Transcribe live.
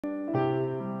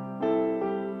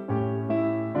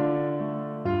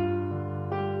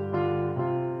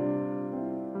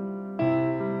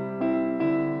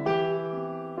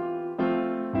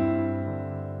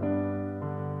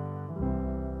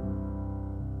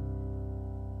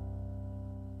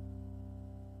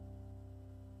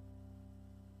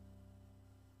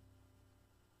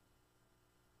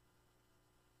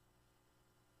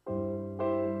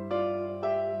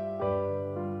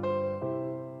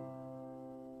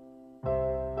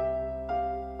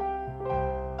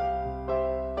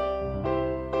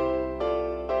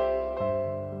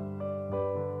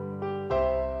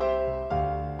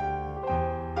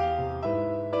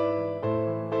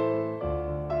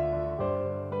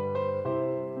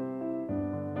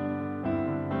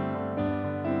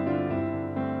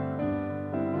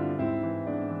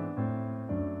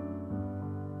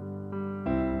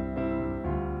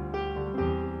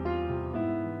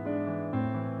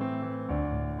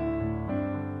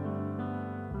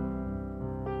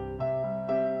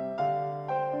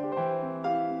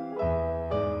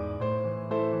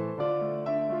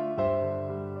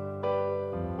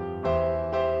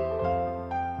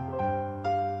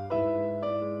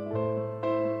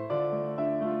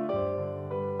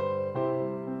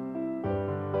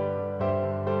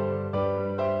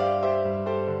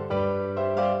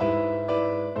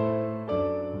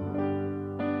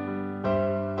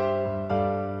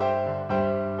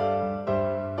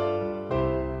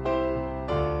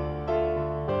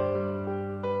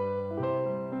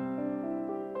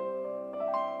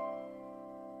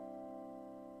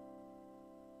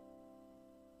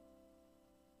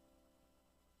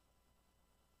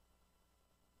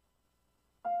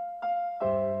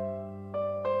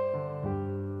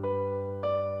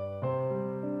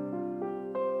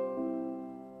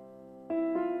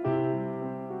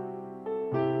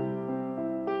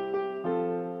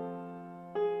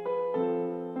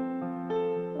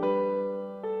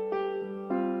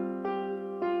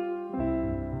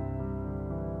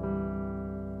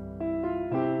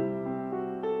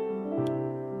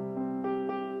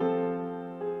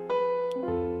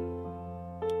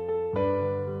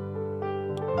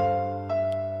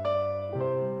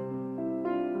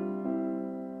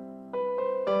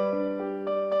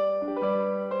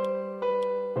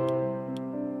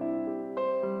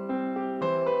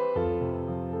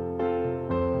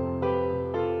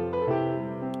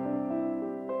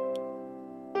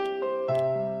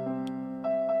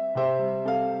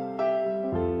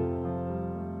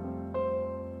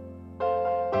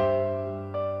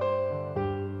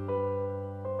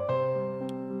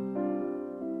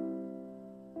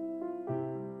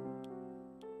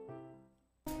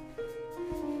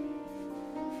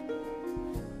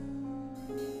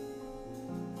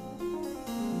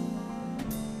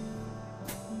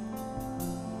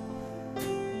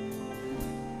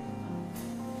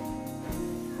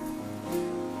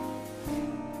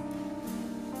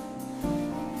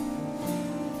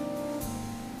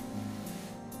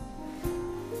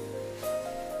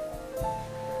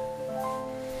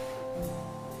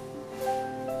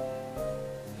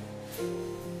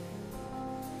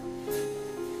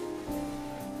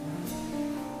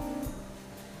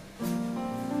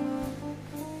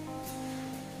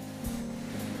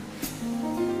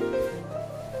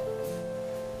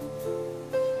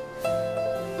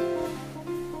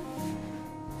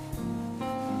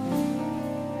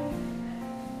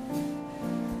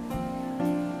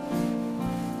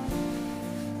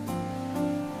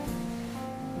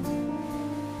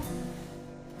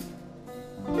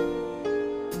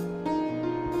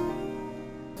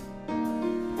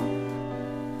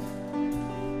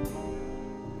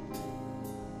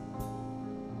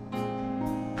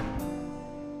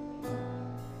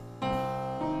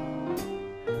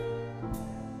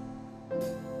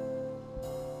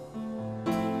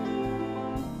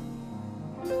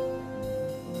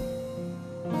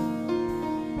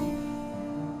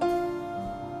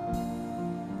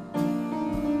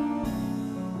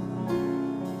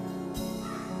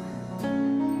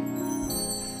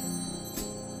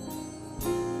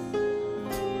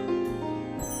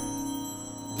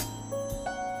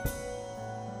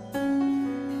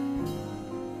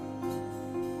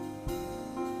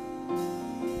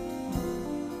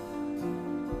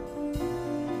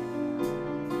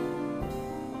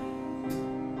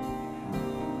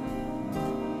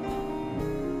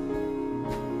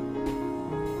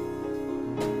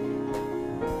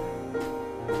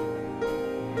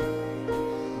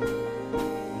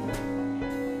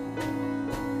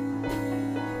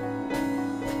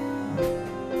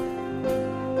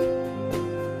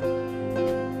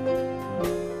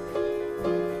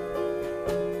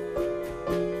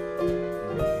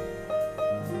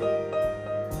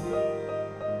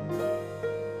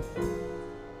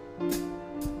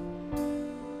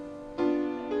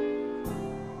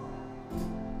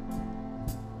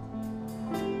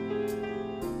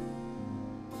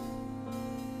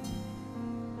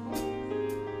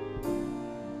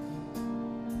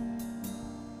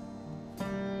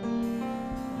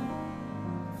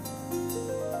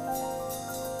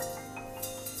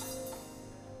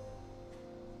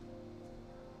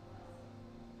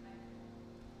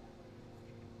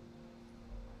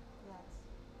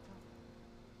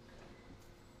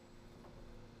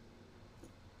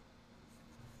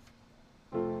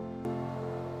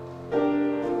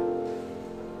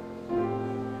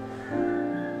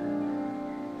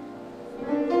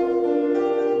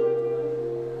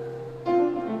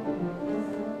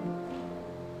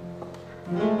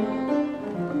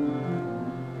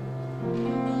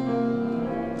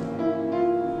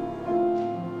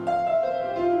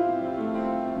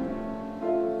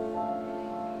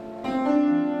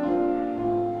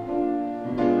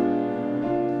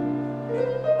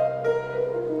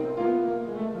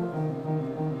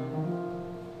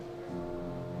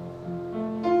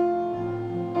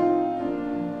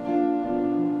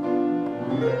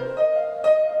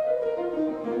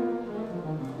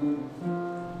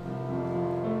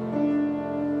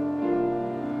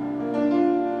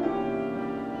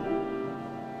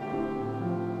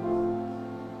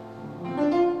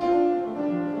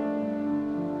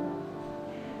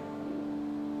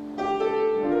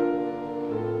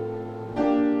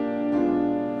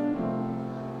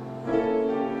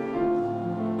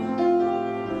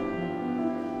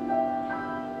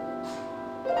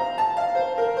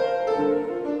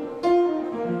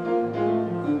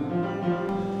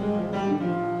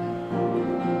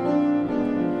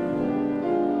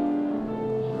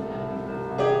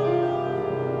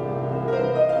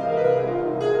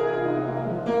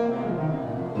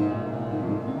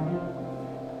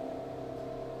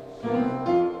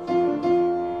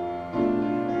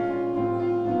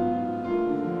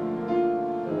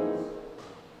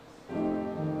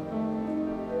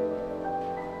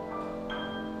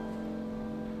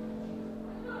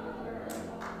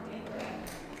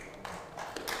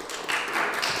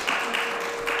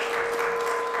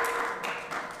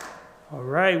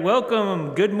right,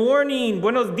 welcome. Good morning.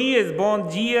 Buenos dias. Bon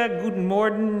dia. Guten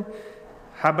Morgen.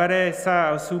 Habare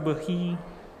sa asubuhi.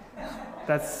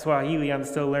 That's Swahili. I'm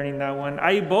still learning that one.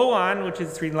 Aiboan, which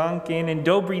is Sri Lankan, and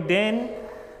Dobry Den,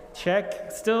 Czech.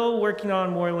 Still working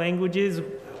on more languages.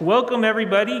 Welcome,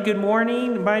 everybody. Good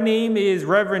morning. My name is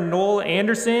Reverend Noel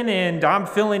Anderson, and I'm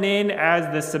filling in as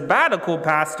the sabbatical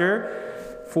pastor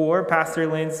for Pastor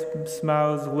Lynn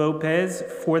Smaus Lopez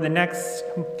for the next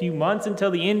few months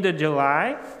until the end of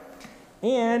July.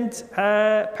 And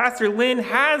Pastor Lynn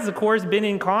has, of course, been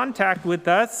in contact with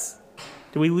us.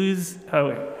 Did we lose?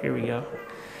 Oh, here we go.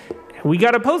 We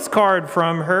got a postcard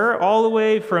from her all the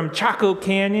way from Chaco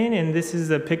Canyon, and this is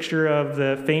a picture of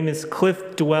the famous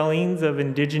cliff dwellings of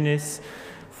indigenous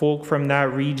folk from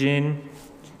that region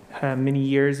many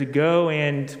years ago.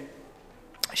 And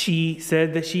she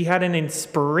said that she had an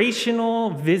inspirational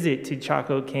visit to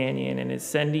Chaco Canyon and is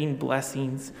sending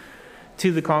blessings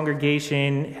to the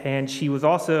congregation. And she was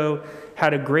also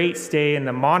had a great stay in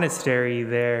the monastery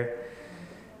there.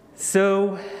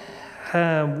 So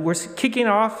we're kicking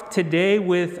off today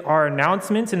with our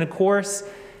announcements. And of course,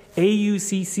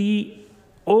 AUCC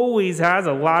always has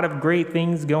a lot of great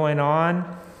things going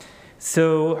on.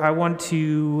 So I want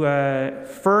to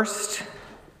first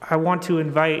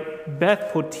invite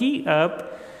Beth Poteet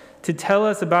up to tell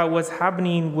us about what's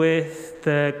happening with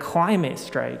the climate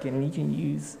strike. And you can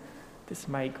use this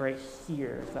mic right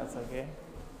here, if that's okay.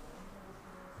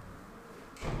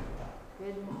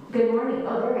 Good morning.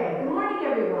 Oh, okay. Good morning,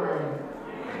 everyone.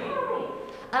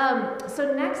 Hi.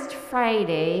 So next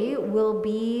Friday will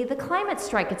be the climate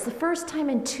strike. It's the first time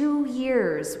in 2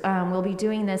 years we'll be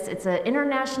doing this. It's an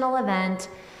international event.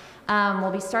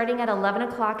 We'll be starting at 11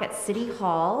 o'clock at City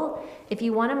Hall. If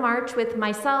you want to march with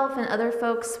myself and other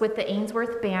folks with the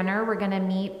Ainsworth banner, we're going to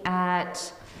meet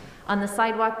on the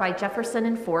sidewalk by Jefferson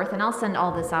and 4th, and I'll send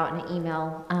all this out in an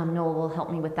email. Noel will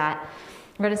help me with that.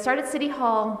 We're going to start at City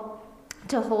Hall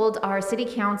to hold our city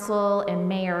council and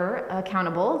mayor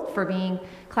accountable for being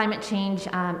climate change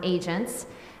agents.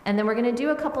 And then we're going to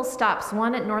do a couple stops,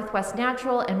 one at Northwest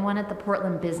Natural and one at the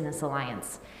Portland Business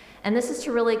Alliance. And this is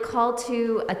to really call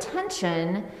to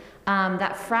attention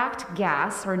that fracked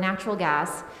gas or natural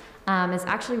gas is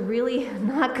actually really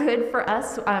not good for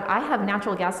us. I have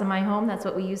natural gas in my home. That's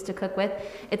what we use to cook with.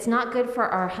 It's not good for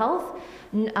our health.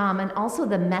 And also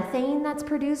the methane that's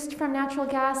produced from natural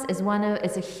gas is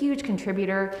a huge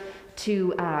contributor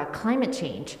to climate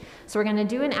change. So we're going to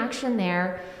do an action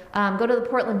there. Go to the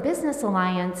Portland Business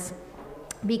Alliance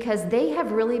because they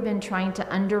have really been trying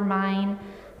to undermine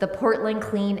the Portland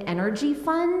Clean Energy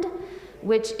Fund,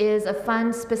 which is a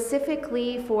fund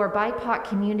specifically for BIPOC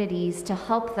communities to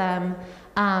help them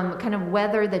kind of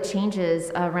weather the changes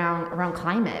around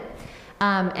climate.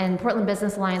 And Portland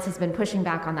Business Alliance has been pushing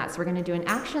back on that. So we're going to do an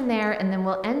action there, and then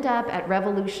we'll end up at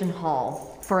Revolution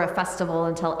Hall for a festival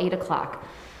until 8 o'clock.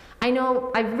 I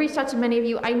know I've reached out to many of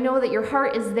you. I know that your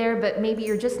heart is there, but maybe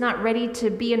you're just not ready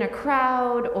to be in a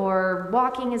crowd, or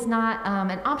walking is not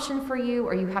an option for you,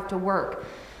 or you have to work.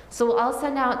 So I'll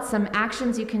send out some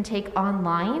actions you can take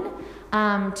online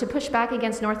to push back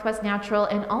against Northwest Natural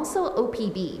and also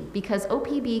OPB, because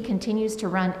OPB continues to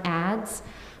run ads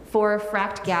for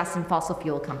fracked gas and fossil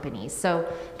fuel companies. So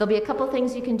there'll be a couple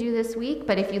things you can do this week,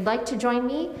 but if you'd like to join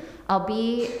me, I'll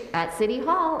be at City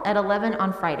Hall at 11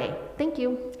 on Friday. Thank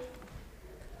you.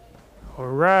 All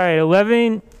right,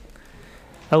 11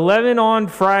 on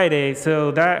Friday.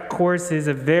 So that course is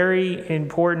a very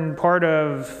important part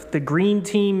of the Green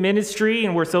Team ministry,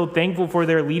 and we're so thankful for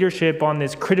their leadership on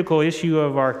this critical issue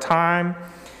of our time.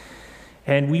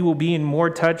 And we will be in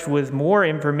more touch with more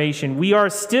information. We are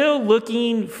still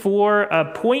looking for a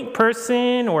point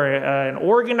person or an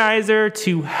organizer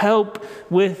to help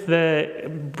with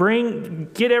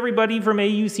get everybody from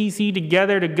AUCC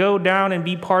together to go down and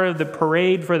be part of the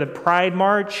parade for the Pride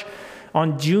March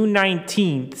on June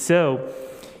 19th. So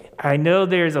I know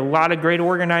there's a lot of great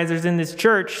organizers in this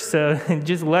church, so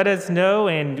just let us know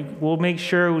and we'll make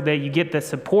sure that you get the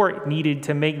support needed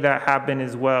to make that happen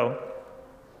as well.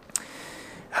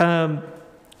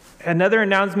 Another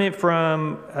announcement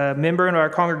from a member in our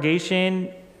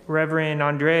congregation, Reverend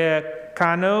Andrea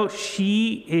Cano.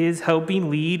 She is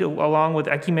helping lead, along with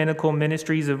Ecumenical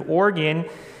Ministries of Oregon,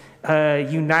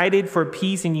 United for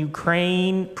Peace in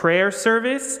Ukraine prayer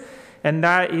service. And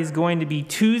that is going to be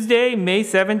Tuesday, May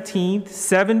 17th,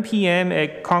 7 p.m.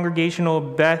 at Congregational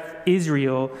Beth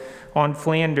Israel on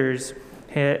Flanders.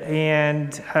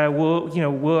 And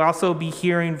we'll also be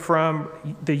hearing from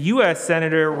the U.S.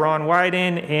 Senator Ron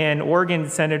Wyden and Oregon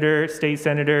State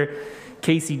Senator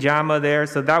Casey Jama there.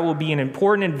 So that will be an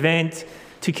important event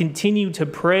to continue to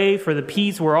pray for the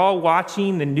peace. We're all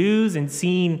watching the news and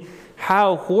seeing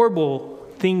how horrible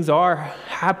things are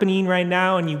happening right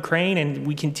now in Ukraine, and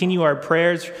we continue our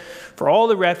prayers for all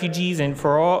the refugees and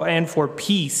for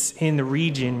peace in the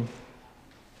region.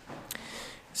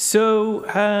 So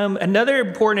another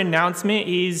important announcement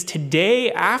is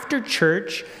today after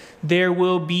church, there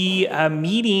will be a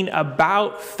meeting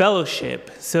about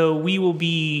fellowship. So we will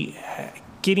be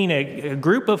getting a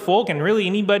group of folk, and really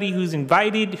anybody who's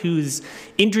invited, who's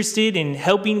interested in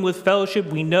helping with fellowship.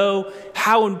 We know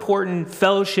how important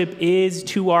fellowship is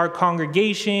to our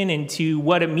congregation and to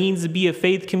what it means to be a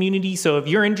faith community. So if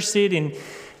you're interested in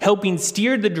helping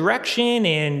steer the direction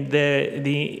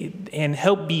and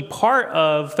help be part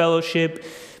of fellowship,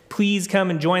 please come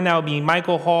and join. That will be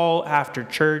Michael Hall after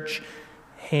church.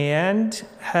 And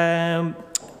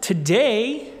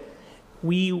today,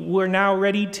 we're now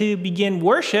ready to begin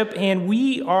worship, and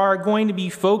we are going to be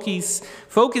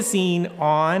focusing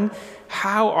on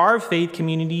how our faith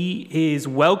community is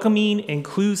welcoming,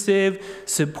 inclusive,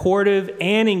 supportive,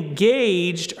 and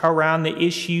engaged around the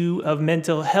issue of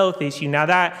mental health issue. Now,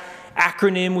 that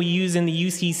acronym we use in the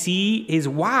UCC is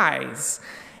WISE.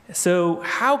 So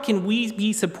how can we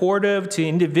be supportive to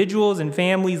individuals and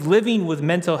families living with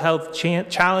mental health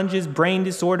challenges, brain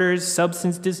disorders,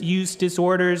 substance use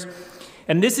disorders?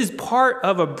 And this is part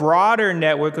of a broader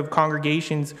network of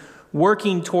congregations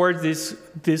working towards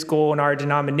this goal in our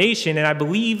denomination. And I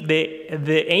believe that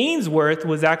the Ainsworth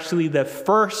was actually the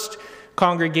first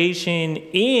congregation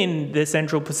in the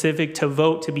Central Pacific to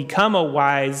vote to become a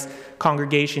WISE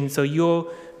congregation. So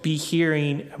you'll be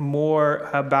hearing more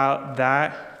about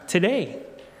that today.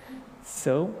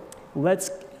 So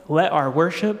let's let our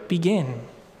worship begin.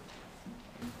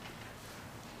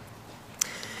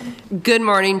 Good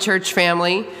morning, church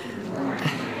family.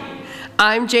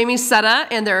 I'm Jamie Setta,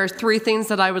 and there are 3 things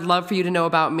that I would love for you to know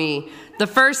about me. The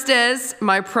first is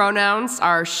my pronouns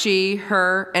are she,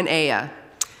 her, and Aya.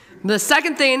 The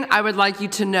second thing I would like you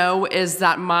to know is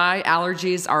that my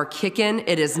allergies are kicking.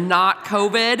 It is not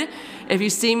COVID. If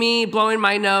you see me blowing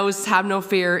my nose, have no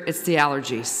fear, it's the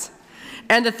allergies.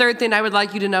 And the third thing I would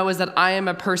like you to know is that I am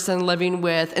a person living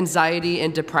with anxiety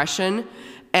and depression.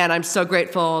 And I'm so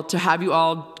grateful to have you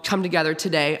all come together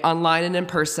today, online and in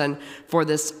person, for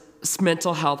this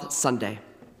Mental Health Sunday.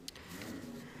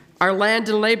 Our land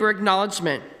and labor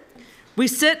acknowledgement. We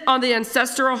sit on the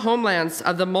ancestral homelands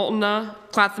of the Multnomah,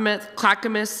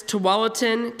 Clackamas,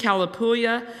 Tualatin,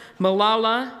 Kalapuya,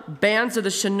 Molalla, bands of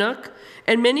the Chinook,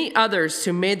 and many others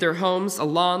who made their homes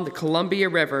along the Columbia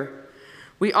River.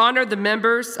 We honor the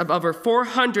members of over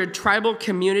 400 tribal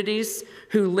communities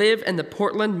who live in the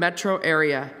Portland metro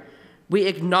area. We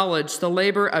acknowledge the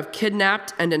labor of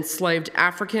kidnapped and enslaved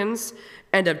Africans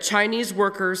and of Chinese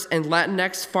workers and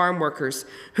Latinx farm workers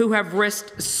who have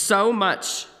risked so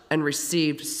much and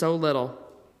received so little.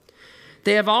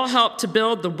 They have all helped to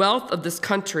build the wealth of this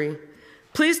country.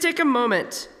 Please take a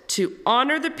moment to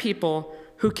honor the people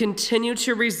who continue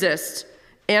to resist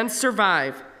and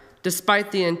survive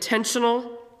despite the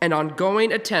intentional and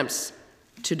ongoing attempts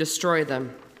to destroy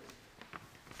them.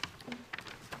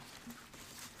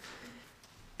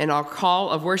 In our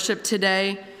call of worship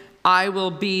today, I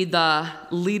will be the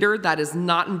leader that is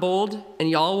not in bold, and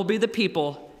y'all will be the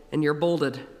people, and you're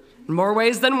bolded in more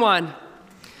ways than one.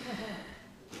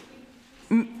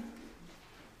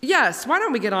 Yes, why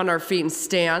don't we get on our feet and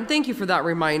stand? Thank you for that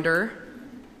reminder.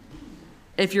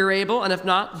 If you're able, and if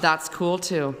not, that's cool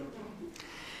too.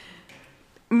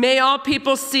 May all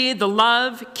people see the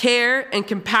love, care, and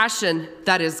compassion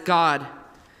that is God.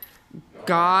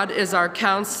 God is our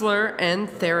counselor and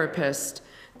therapist.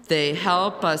 They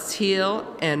help us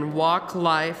heal and walk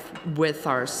life with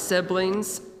our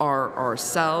siblings or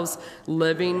ourselves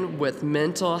living with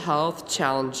mental health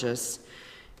challenges.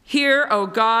 Hear, O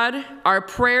God, our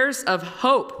prayers of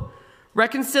hope,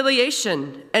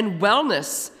 reconciliation, and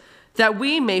wellness, that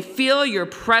we may feel your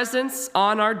presence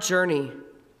on our journey.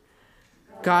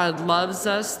 God loves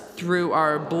us through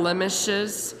our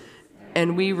blemishes,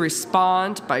 and we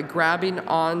respond by grabbing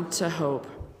on to hope.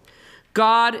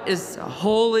 God is a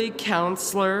holy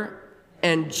counselor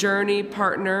and journey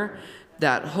partner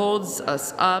that holds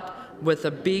us up with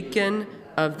a beacon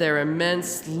of their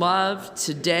immense love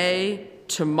today,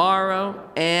 tomorrow,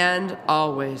 and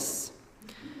always.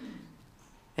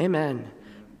 Amen.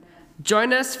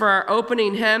 Join us for our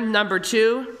opening hymn, number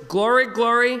 2, Glory,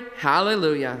 Glory,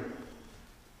 Hallelujah.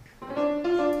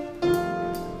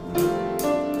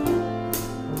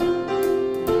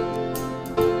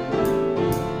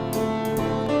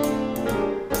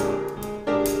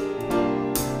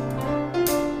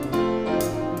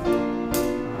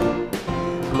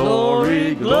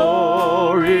 Glory,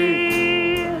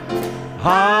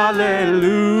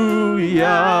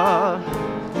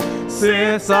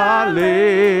 since I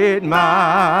laid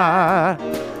my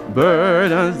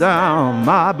burdens down,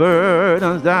 my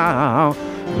burdens down.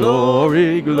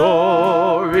 Glory,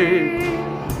 glory,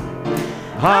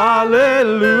 hallelujah.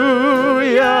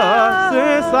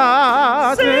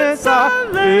 Since I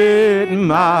laid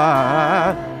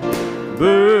my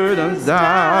burdens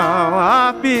down,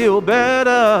 I feel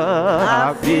better.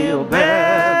 I feel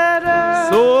better.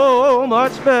 So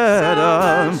much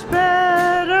better.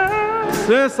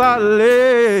 Since I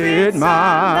laid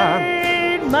my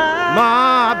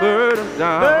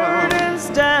burdens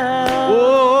down.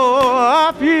 Oh,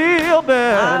 I feel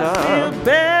better.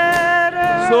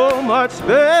 So much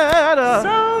better.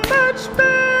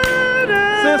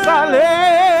 Since I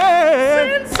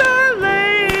laid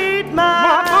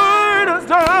my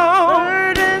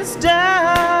burdens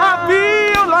down. I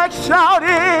feel like shouting.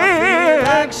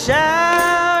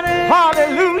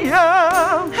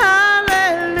 Hallelujah.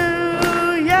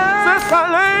 Since I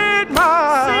laid my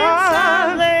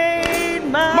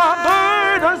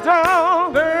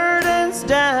burdens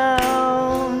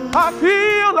down. I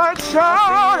feel like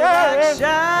shouting.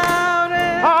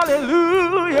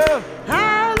 Hallelujah.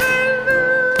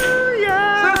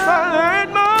 Since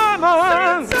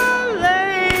I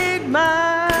laid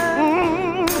my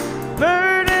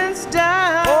burdens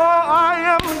down. Oh, I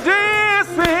am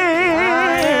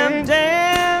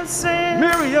dancing.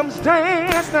 Miriam's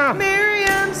dance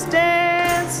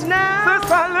now.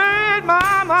 Since I laid my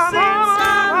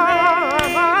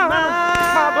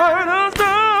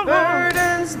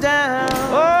burdens down.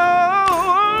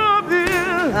 Oh,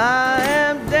 dear. I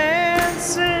am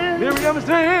dancing. Miriam's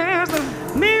dancing.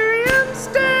 Miriam's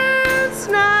dance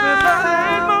now. Since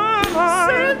I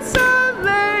laid Since I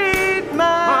laid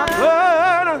my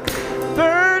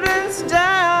burdens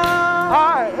down.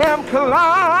 I am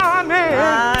climbing.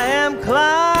 I am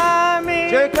climbing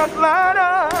Jacob's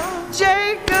ladder.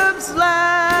 Jacob's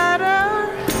ladder.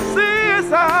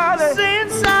 Since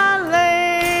Since I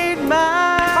laid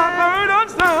my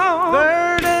burdens down.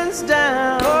 burdens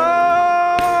down.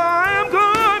 Oh, I am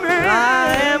climbing. I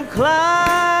am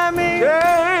climbing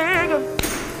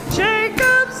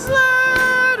Jacob's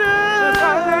ladder.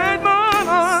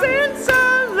 Since I laid Since I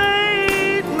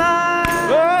laid my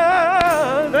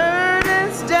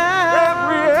burdens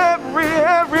down.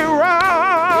 every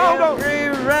round. Every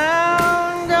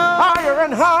round goes Higher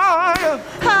and higher.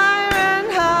 higher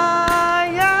and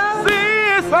higher.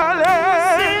 Since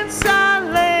I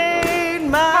laid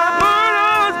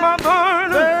my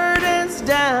burdens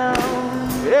down.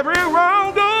 every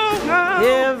round goes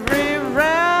Every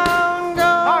round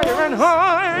goes higher and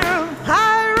higher.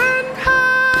 higher and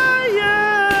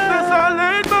higher. Since I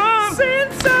laid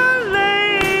Since I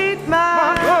laid my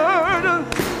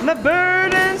my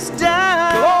burdens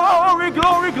down. glory,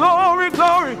 glory, glory,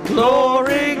 glory,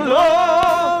 Glory,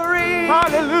 glory,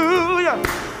 hallelujah.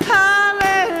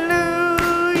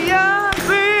 hallelujah.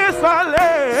 Since I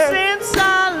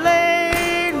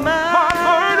laid my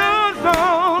burdens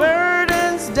down.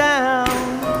 burdens down.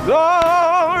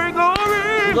 Glory,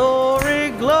 glory, Glory,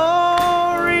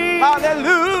 glory,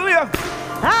 hallelujah.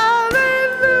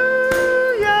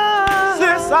 hallelujah.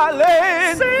 Since I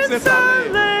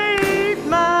laid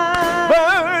my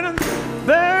burdens,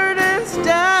 burdens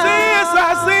down.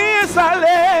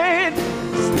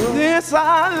 since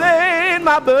I laid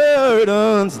my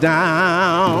burdens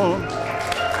down.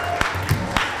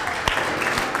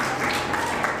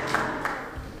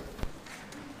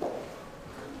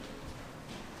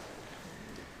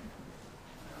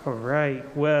 All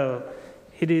right. Well,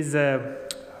 it is a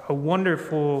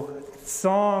wonderful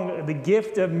song, the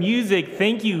gift of music.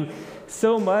 Thank you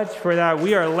so much for that.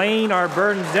 We are laying our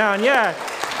burdens down. Yeah,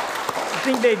 I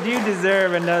think they do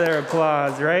deserve another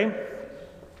applause, right?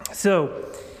 So,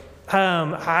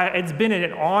 it's been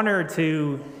an honor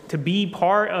to be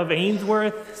part of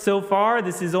Ainsworth so far.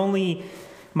 This is only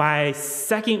my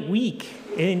second week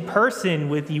in person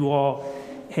with you all.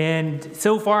 And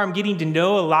so far, I'm getting to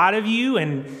know a lot of you,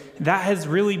 and that has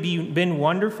really been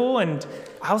wonderful. And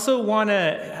I also want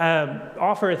to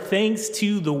offer thanks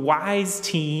to the WISE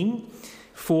team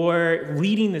for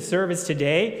leading the service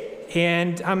today.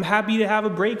 And I'm happy to have a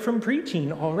break from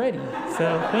preaching already.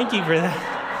 So thank you for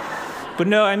that. But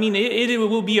no, I mean, it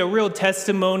will be a real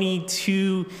testimony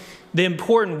to the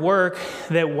important work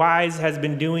that WISE has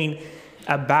been doing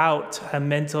about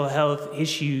mental health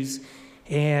issues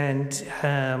and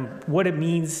what it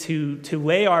means to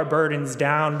lay our burdens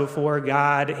down before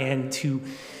God and to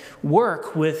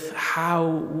work with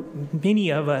how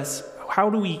many of us, how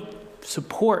do we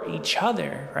support each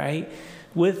other, right?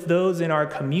 With those in our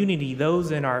community,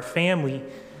 those in our family,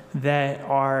 that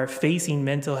are facing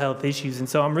mental health issues. And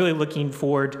so I'm really looking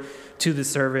forward to the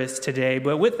service today.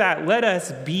 But with that, let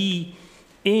us be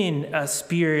in a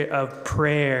spirit of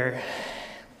prayer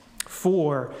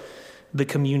for the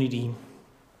community.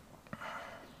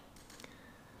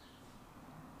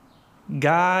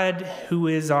 God, who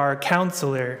is our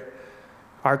counselor,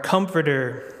 our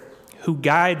comforter, who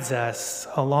guides us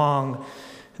along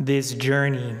this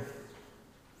journey.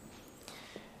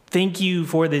 Thank you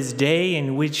for this day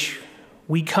in which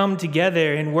we come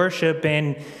together and worship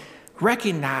and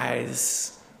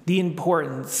recognize the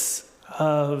importance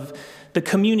of the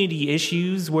community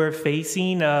issues we're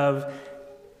facing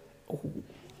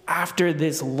after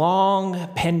this long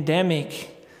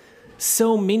pandemic.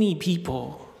 So many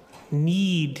people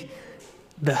need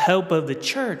the help of the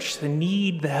church, they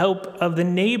need the help of the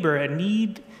neighbor, and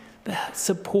need the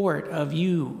support of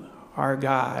you, our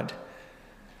God,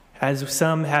 as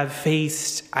some have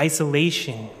faced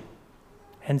isolation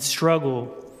and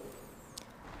struggle,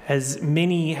 as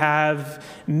many have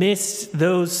missed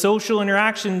those social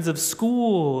interactions of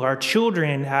school, our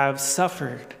children have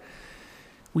suffered.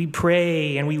 We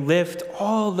pray and we lift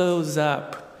all those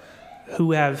up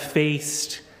who have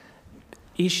faced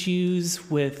issues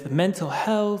with mental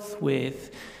health,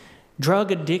 with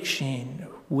drug addiction,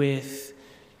 with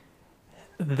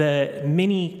the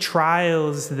many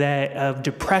trials of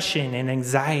depression and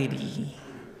anxiety.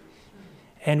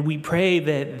 And we pray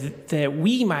that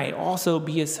we might also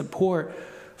be a support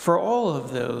for all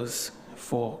of those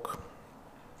folk.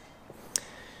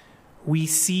 We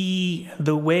see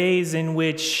the ways in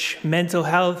which mental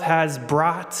health has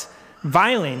brought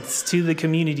violence to the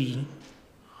community.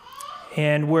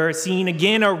 And we're seeing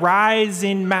again a rise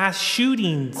in mass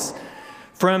shootings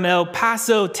from El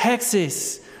Paso,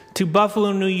 Texas to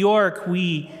Buffalo, New York.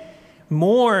 We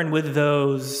mourn with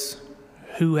those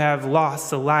who have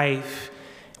lost a life.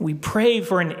 We pray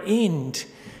for an end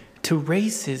to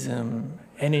racism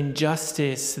and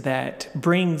injustice that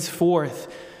brings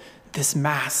forth this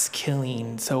mass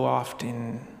killing so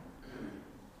often.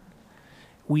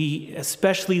 We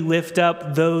especially lift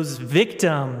up those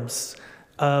victims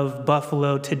of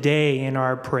Buffalo today in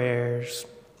our prayers.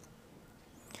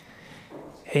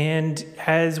 And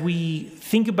as we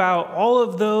think about all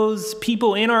of those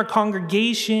people in our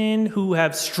congregation who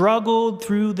have struggled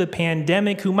through the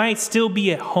pandemic, who might still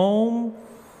be at home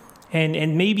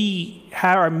and maybe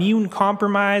are immune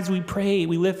compromised, we pray,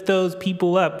 we lift those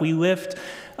people up. We lift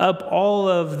up all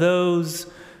of those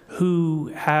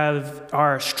who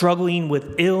are struggling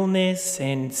with illness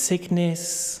and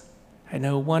sickness. I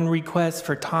know one request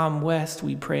for Tom West,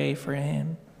 we pray for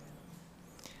him.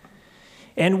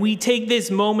 And we take this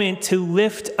moment to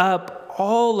lift up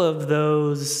all of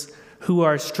those who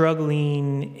are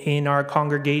struggling in our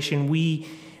congregation. We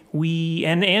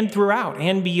and throughout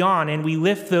and beyond, and we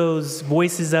lift those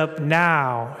voices up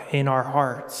now in our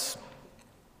hearts.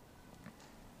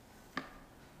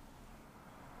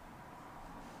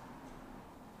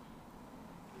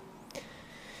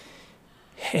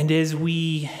 And as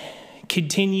we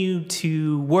continue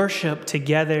to worship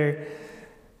together,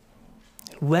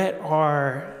 let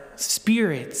our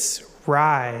spirits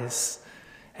rise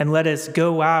and let us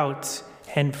go out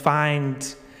and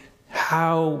find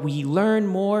how we learn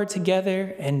more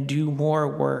together and do more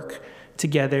work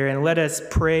together. And let us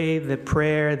pray the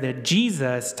prayer that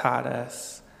Jesus taught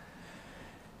us.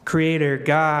 Creator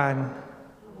God,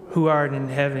 who art in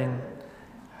heaven,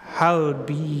 hallowed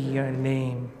be your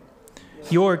name.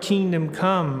 Your kingdom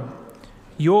come,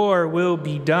 your will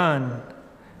be done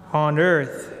on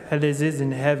earth as it is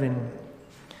in heaven.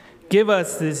 Give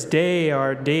us this day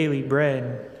our daily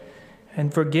bread,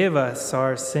 and forgive us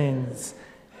our sins,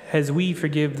 as we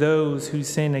forgive those who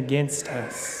sin against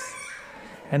us.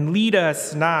 And lead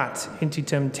us not into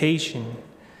temptation,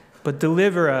 but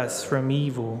deliver us from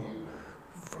evil.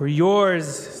 For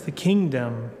yours is the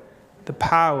kingdom, the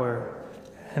power,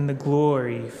 and the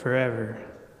glory forever.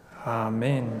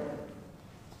 Amen.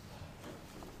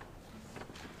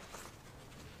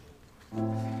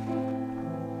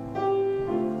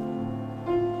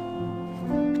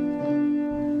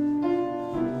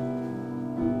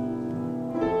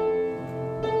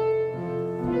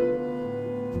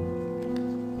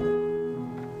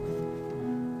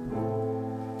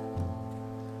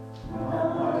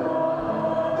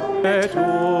 Et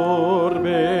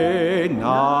urbe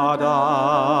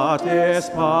nadat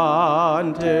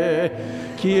espante,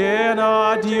 quien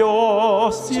a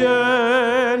Dios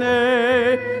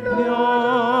tiene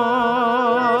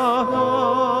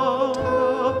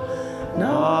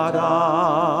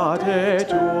nadat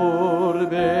et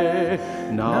urbe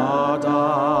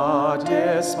nadat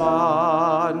espante,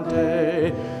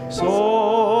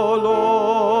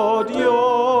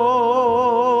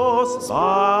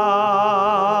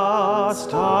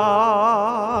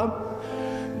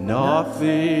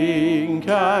 Nothing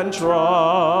can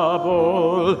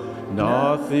trouble,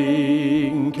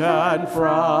 nothing can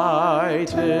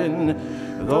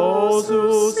frighten. Those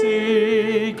who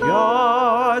seek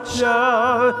God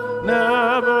shall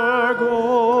never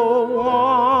go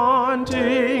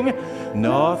wanting.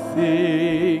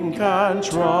 Nothing can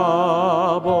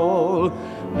trouble,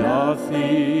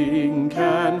 nothing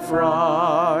can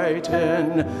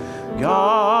frighten.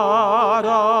 God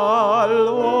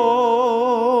alone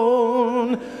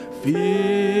fills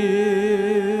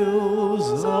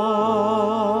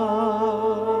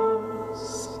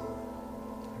us.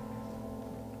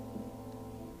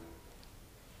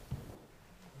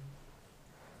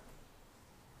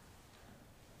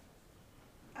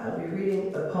 I'll be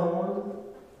reading a poem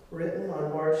written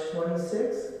on March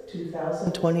 26,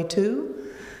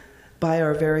 2022 by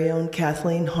our very own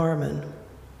Kathleen Harmon.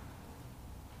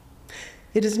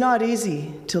 It is not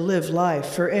easy to live life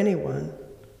for anyone,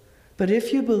 but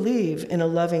if you believe in a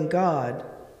loving God,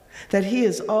 that He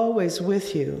is always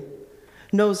with you,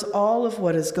 knows all of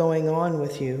what is going on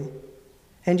with you,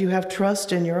 and you have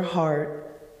trust in your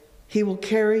heart, He will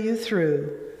carry you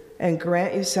through and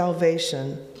grant you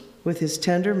salvation with His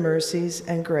tender mercies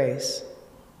and grace.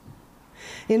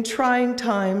 In trying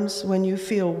times when you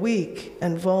feel weak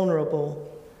and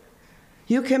vulnerable,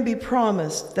 you can be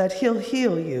promised that He'll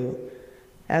heal you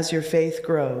as your faith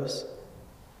grows.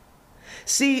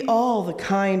 See all the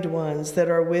kind ones that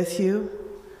are with you.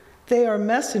 They are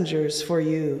messengers for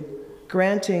you,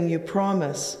 granting you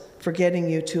promise for getting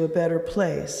you to a better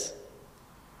place.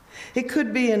 It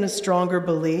could be in a stronger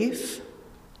belief,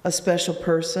 a special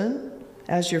person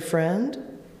as your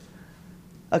friend,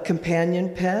 a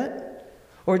companion pet,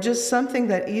 or just something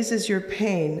that eases your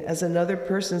pain as another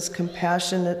person's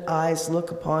compassionate eyes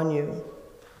look upon you,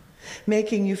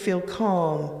 making you feel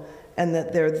calm and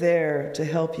that they're there to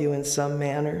help you in some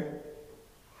manner.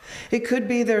 It could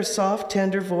be their soft,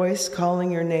 tender voice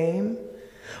calling your name,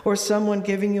 or someone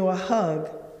giving you a hug,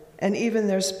 and even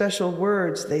their special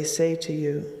words they say to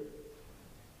you.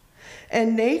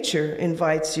 And nature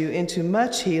invites you into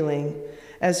much healing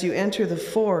as you enter the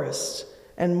forest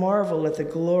and marvel at the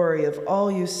glory of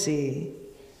all you see: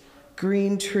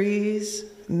 green trees,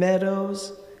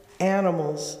 meadows,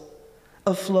 animals,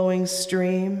 a flowing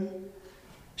stream,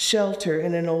 shelter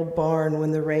in an old barn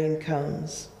when the rain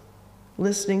comes,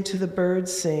 listening to the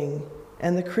birds sing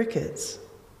and the crickets,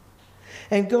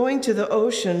 and going to the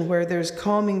ocean where there's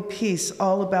calming peace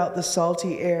all about the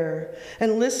salty air,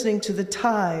 and listening to the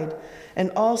tide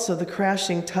and also the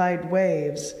crashing tide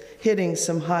waves hitting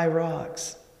some high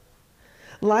rocks.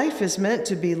 Life is meant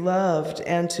to be loved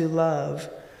and to love,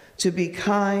 to be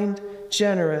kind,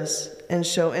 generous, and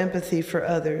show empathy for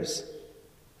others.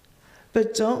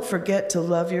 But don't forget to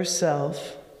love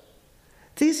yourself.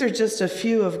 These are just a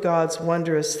few of God's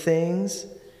wondrous things.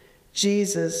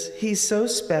 Jesus, He's so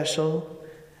special.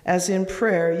 As in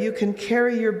prayer, you can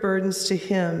carry your burdens to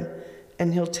Him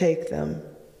and He'll take them.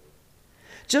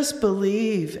 Just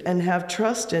believe and have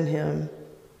trust in Him.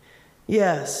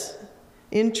 Yes,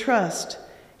 in trust,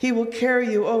 He will carry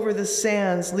you over the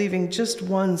sands, leaving just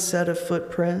one set of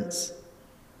footprints,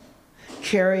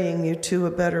 carrying you to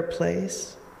a better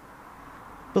place.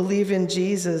 Believe in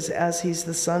Jesus as He's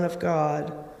the Son of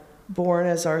God, born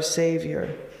as our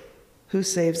Savior, who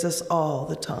saves us all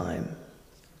the time.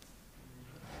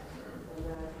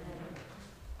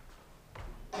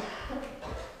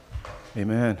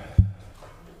 Amen.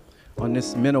 On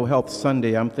this Mental Health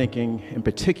Sunday, I'm thinking in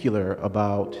particular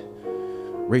about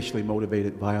racially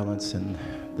motivated violence and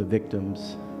the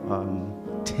victims,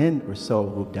 10 or so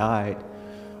who died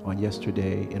on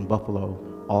yesterday in Buffalo,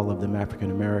 all of them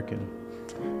African American.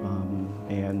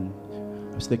 And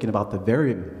I was thinking about the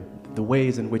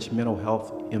ways in which mental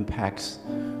health impacts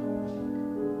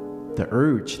the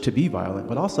urge to be violent,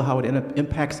 but also how it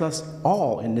impacts us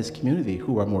all in this community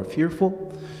who are more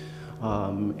fearful,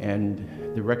 and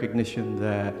the recognition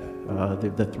that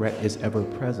the threat is ever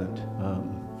present.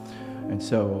 And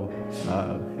so,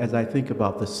 as I think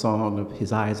about the song of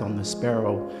His Eyes on the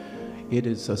Sparrow,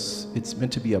 it's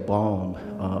meant to be a balm,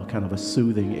 kind of a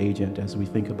soothing agent as we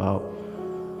think about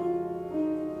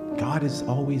God is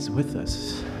always with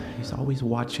us. He's always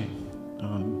watching,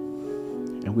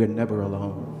 and we're never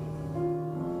alone.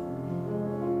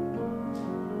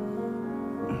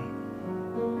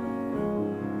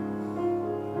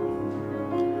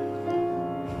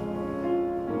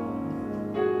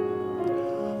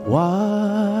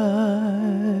 Why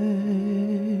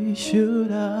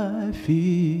should I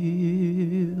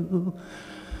feel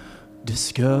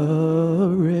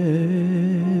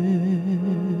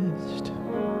discouraged?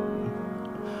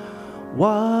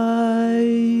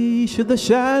 Why should the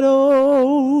shadows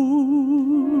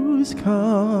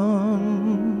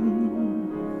come?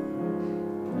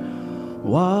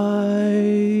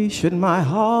 Why should my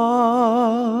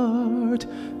heart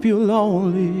feel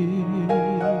lonely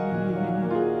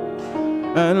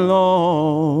and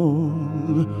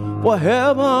long for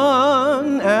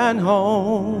heaven and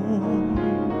home?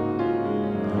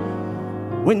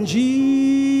 When Jesus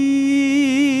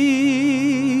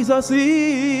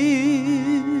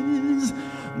is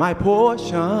my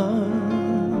portion,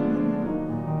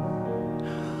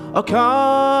 a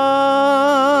constant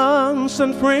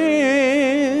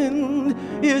friend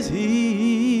is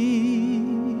he.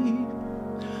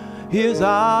 His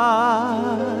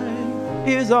eye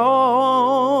is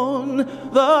on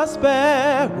the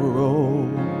sparrow,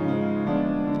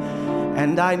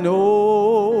 and I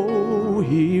know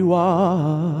he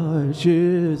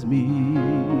watches me.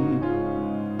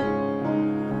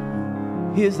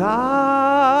 His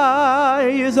eye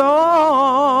is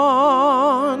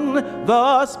on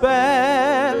the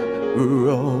sparrow,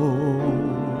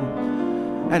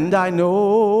 and I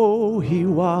know he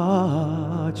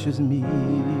watches me.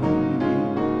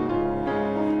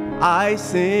 I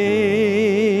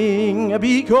sing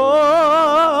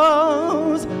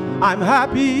because I'm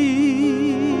happy.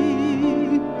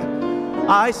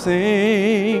 I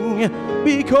sing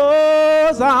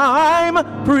because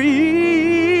I'm free.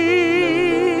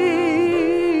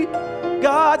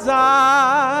 God's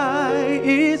eye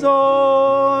is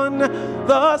on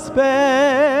the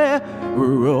sparrow,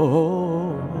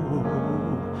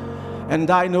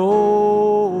 and I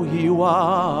know he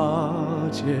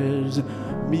watches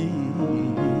me.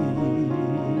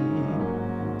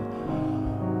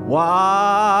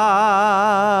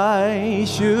 Why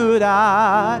should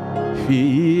I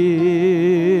feel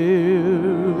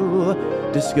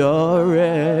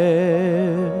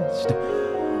discouraged?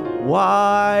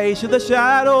 Why should the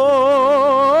shadows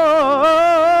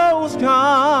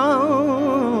come?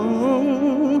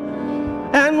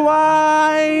 And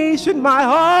why should my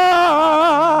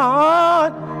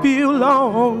heart feel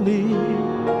lonely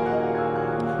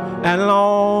and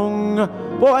long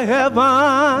for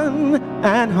heaven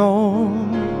and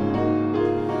home?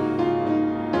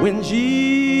 When Jesus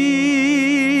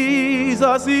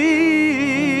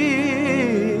is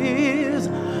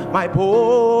my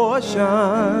portion,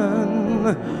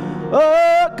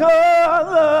 a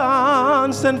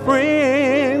constant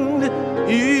friend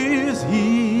is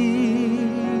he.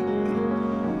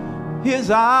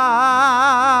 His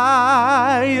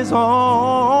eye is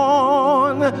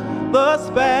on the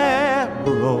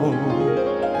sparrow,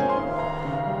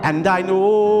 and I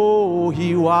know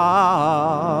he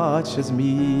watches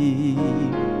me.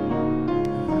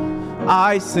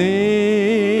 I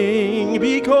sing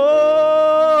because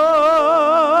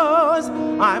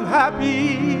I'm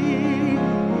happy.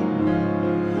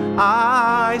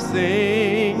 I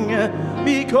sing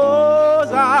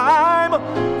because I'm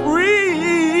free.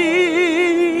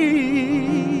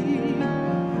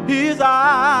 His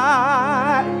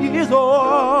eye is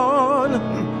on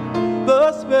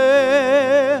the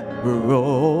sparrow,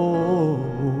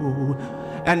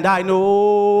 and I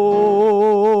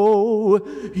know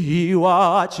he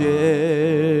watches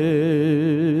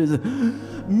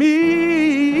me.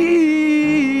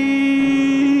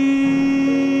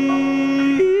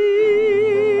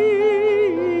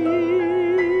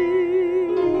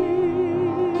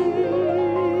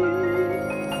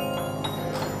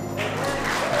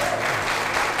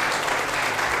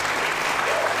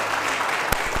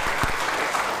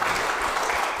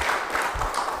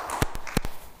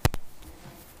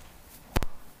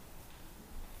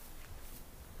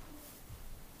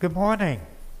 Good morning.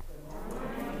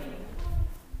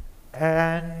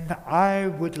 And I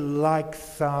would like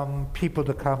some people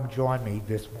to come join me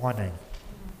this morning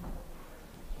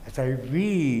as I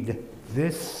read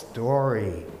this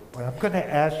story. But I'm going to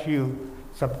ask you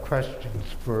some questions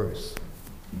first.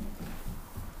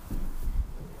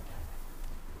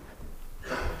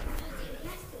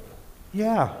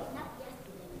 Yeah.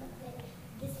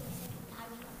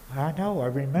 I know, I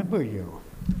remember you.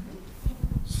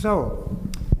 So,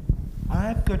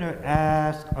 I'm going to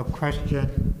ask a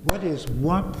question. What is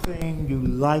one thing you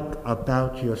like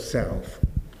about yourself?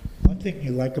 One thing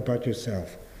you like about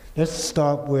yourself. Let's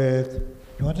start with,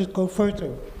 you want to go first?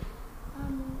 Or?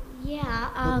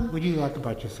 What do you like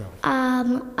about yourself?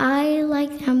 I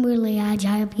like that I'm really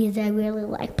agile because I really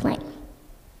like playing.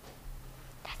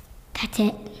 That's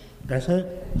it. That's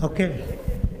it? Okay.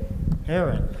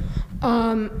 Aaron.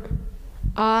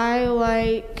 I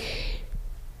like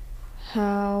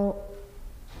how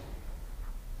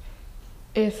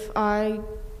if I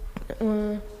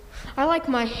I like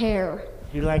my hair.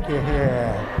 You like your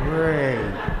hair.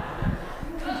 Great.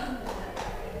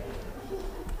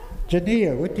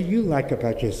 Jania, what do you like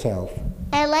about yourself?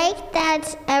 I like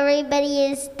that everybody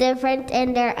is different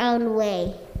in their own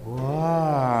way.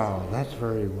 Wow, that's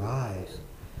very wise.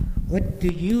 What do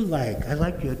you like? I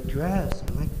like your dress.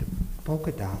 I like the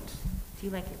polka dots. Do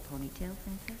you like your ponytail,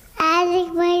 Princess? I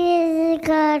think mine is a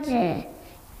garter.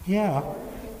 Yeah,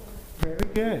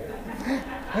 very good.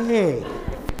 Hey.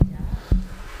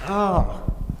 Oh,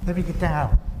 let me get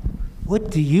down.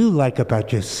 What do you like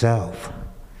about yourself?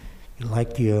 You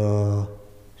like your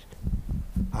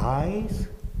eyes?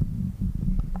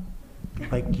 You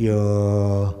like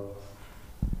your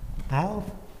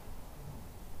mouth?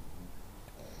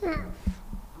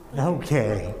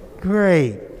 Okay,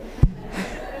 great.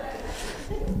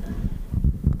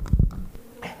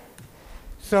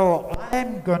 So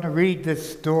I'm going to read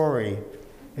this story.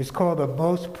 It's called The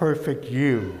Most Perfect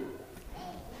You.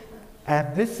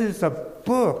 And this is a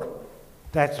book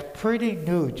that's pretty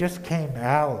new, just came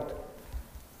out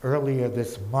earlier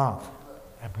this month,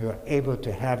 and we were able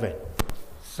to have it.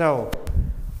 So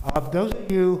those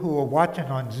of you who are watching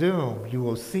on Zoom, you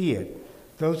will see it.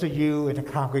 Those of you in the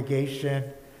congregation,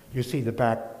 you see the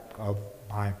back of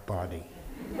my body.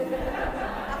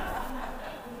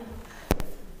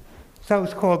 So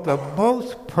it's called The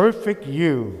Most Perfect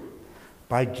You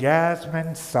by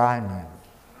Jasmine Simon.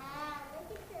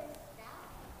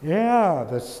 Yeah,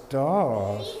 the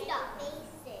stars.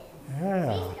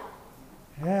 Yeah.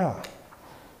 Yeah.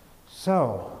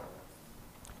 So,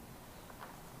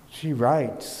 she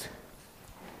writes,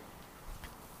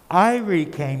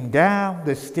 Irie came down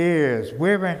the stairs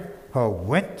wearing her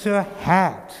winter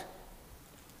hat.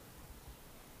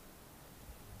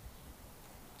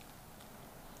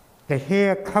 The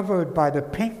hair covered by the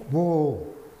pink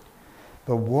wool.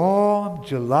 The warm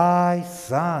July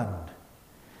sun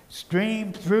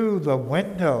streamed through the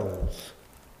windows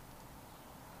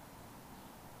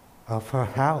of her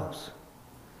house.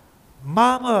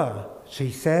 Mama, she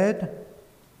said,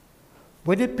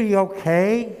 would it be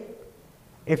okay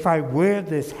if I wear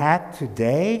this hat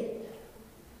today?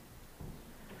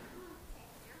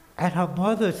 And her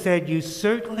mother said, you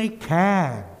certainly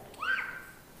can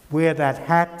wear that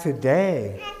hat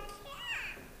today.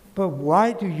 But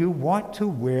why do you want to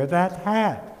wear that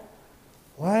hat?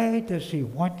 Why does she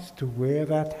want to wear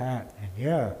that hat? And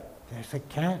yeah, there's a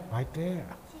cat right there.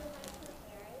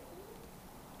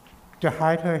 To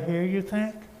hide her hair, you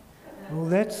think? Well,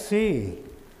 let's see.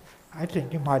 I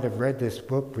think you might have read this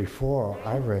book before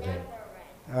I read it.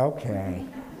 Okay.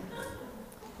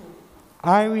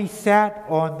 Irie sat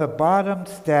on the bottom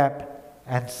step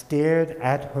and stared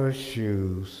at her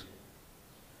shoes.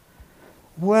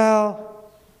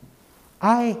 Well,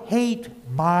 I hate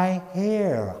my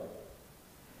hair.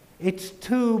 It's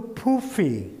too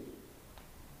poofy.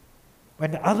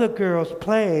 When other girls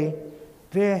play,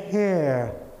 their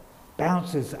hair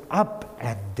bounces up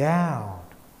and down.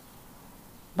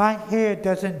 My hair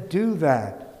doesn't do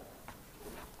that.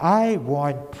 I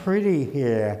want pretty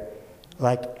hair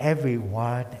like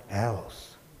everyone else.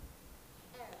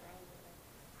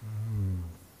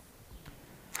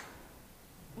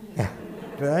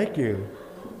 Thank you.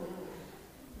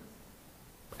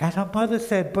 And her mother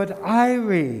said, but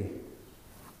Irie,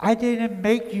 I didn't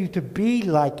make you to be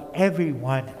like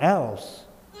everyone else.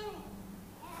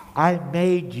 I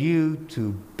made you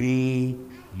to be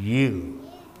you.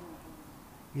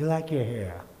 You like your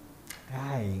hair?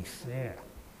 Nice, yeah.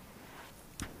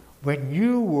 When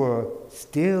you were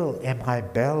still in my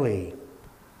belly,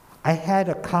 I had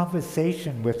a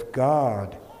conversation with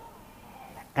God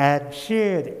and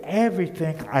shared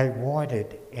everything I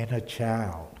wanted in a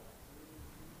child.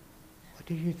 What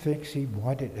do you think she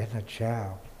wanted in a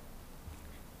child?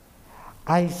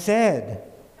 I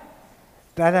said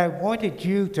that I wanted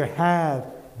you to have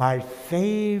my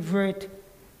favorite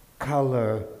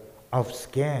color of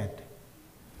skin.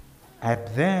 And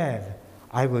then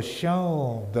I was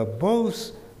shown the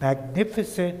most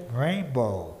magnificent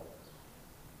rainbow.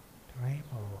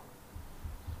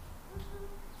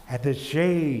 And the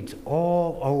shades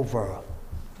all over.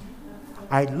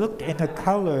 I looked in the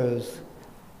colors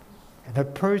and a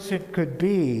person could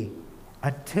be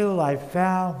until I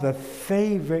found the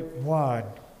favorite one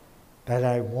that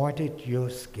I wanted your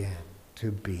skin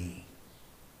to be.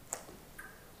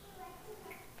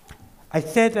 I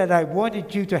said that I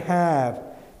wanted you to have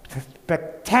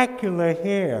spectacular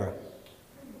hair.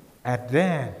 And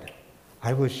then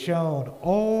I was shown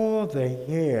all the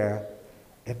hair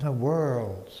in the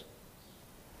world.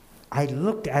 I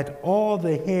looked at all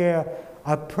the hair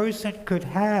a person could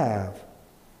have.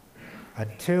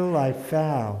 until I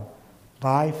found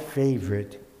my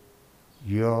favorite,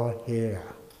 your hair.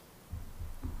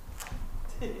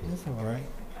 That's all right.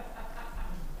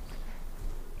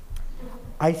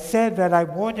 I said that I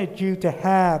wanted you to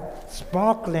have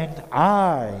sparkling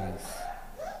eyes.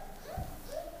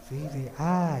 See the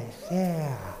eyes,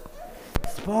 yeah.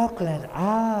 Sparkling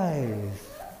eyes.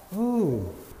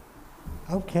 Ooh,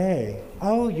 okay.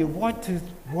 Oh, you want to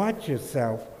watch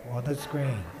yourself on the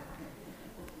screen.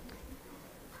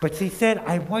 But she said,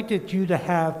 I wanted you to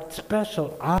have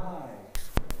special eyes.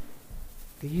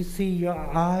 Do you see your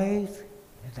eyes?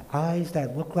 And the eyes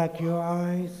that look like your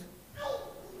eyes?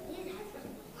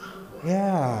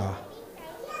 Yeah.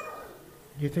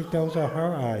 You think those are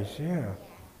her eyes? Yeah.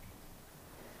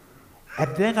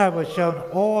 And then I was shown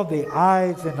all the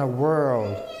eyes in the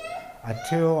world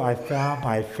until I found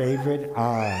my favorite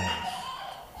eyes.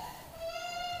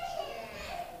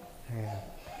 Yeah.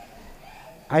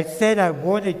 I said I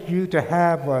wanted you to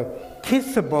have a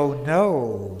kissable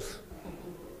nose,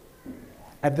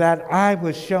 and that I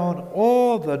was shown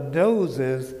all the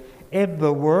noses in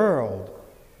the world.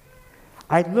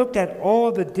 I looked at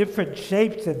all the different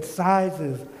shapes and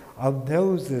sizes of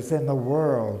noses in the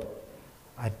world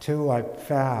until I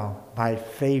found my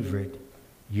favorite,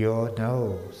 your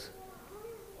nose.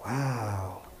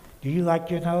 Wow. Do you like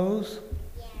your nose?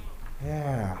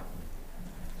 Yeah.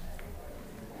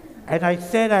 And I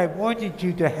said I wanted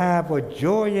you to have a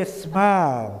joyous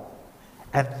smile.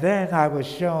 And then I was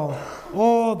shown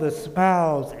all the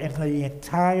smiles in the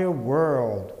entire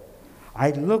world.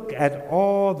 I looked at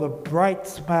all the bright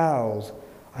smiles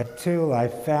until I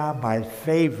found my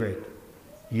favorite,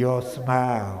 your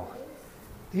smile.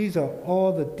 These are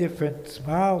all the different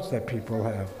smiles that people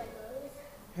have.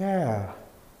 Yeah.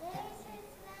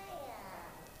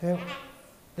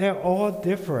 They're all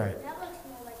different.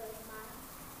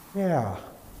 Yeah.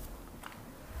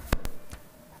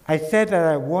 I said that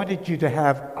I wanted you to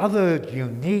have other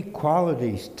unique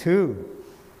qualities too.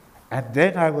 And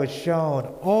then I was shown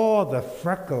all the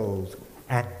freckles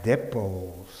and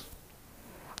dimples.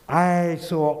 I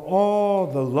saw all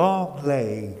the long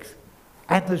legs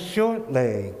and the short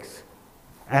legs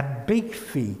and big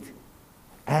feet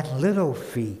and little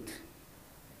feet.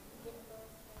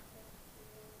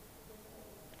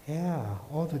 Yeah,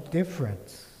 all the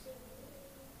difference.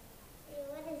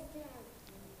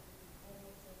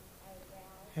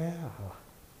 Yeah.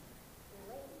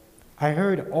 I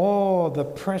heard all the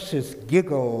precious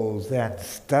giggles and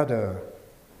stutter,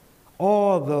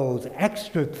 all those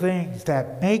extra things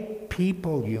that make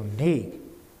people unique.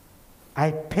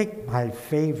 I picked my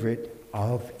favorite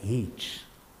of each.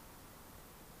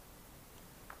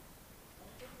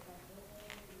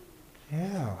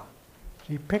 Yeah,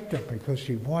 she picked them because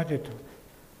she wanted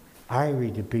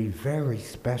Irie to be very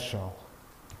special.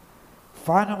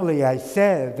 Finally, I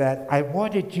said that I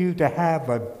wanted you to have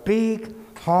a big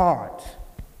heart.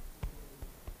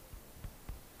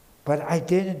 But I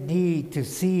didn't need to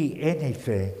see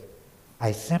anything.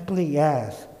 I simply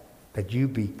asked that you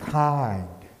be kind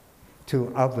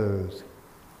to others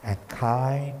and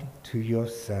kind to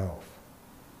yourself.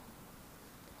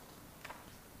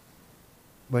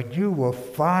 When you were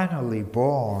finally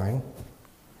born,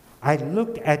 I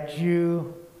looked at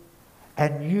you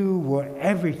and you were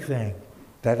everything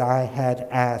that I had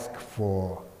asked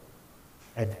for.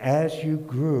 And as you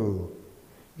grew,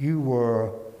 you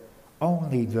were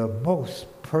only the most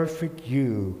perfect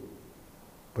you,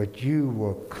 but you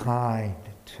were kind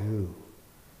too.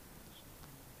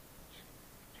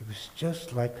 She was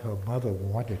just like her mother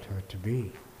wanted her to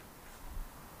be.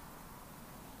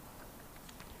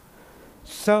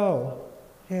 So,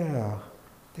 yeah,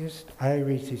 this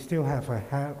Irie, she still have her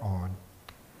hat on.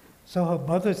 So her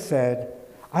mother said,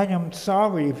 I am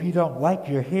sorry if you don't like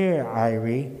your hair,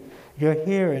 Irie. Your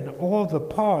hair and all the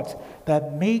parts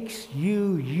that makes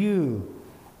you,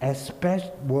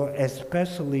 were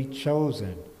especially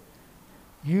chosen.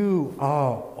 You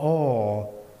are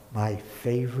all my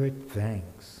favorite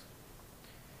things.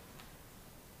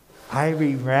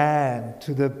 Irie ran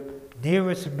to the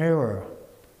nearest mirror,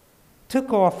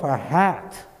 took off her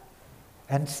hat,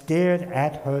 and stared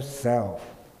at herself.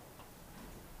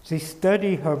 She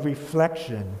studied her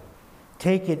reflection,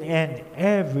 taking in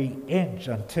every inch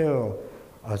until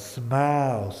a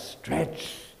smile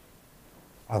stretched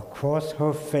across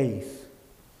her face.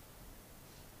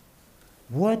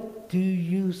 What do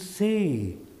you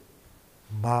see?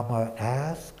 Mama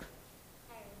asked.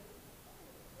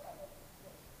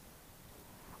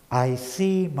 I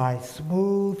see my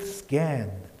smooth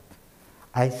skin.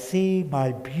 I see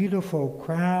my beautiful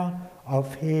crown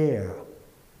of hair.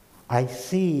 I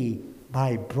see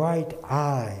my bright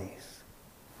eyes.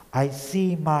 I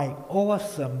see my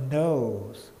awesome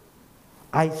nose.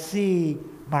 I see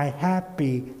my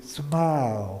happy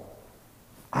smile.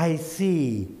 I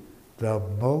see the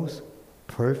most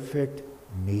perfect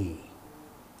me.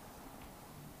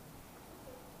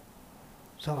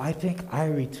 So I think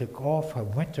Irie took off her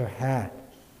winter hat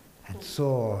and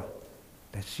saw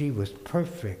that she was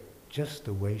perfect just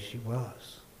the way she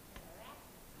was.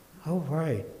 All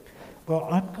right. Well,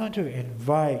 I'm going to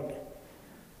invite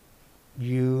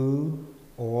you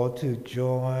all to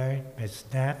join Miss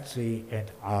Nancy and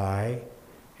I,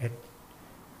 and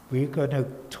we're going to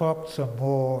talk some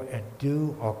more and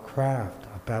do our craft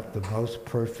about the most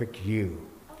perfect you.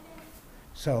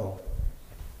 So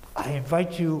I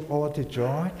invite you all to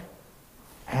join,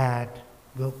 and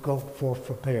we'll go forth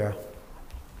from there.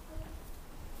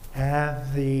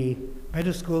 And the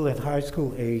middle school and high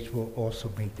school age will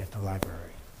also meet at the library.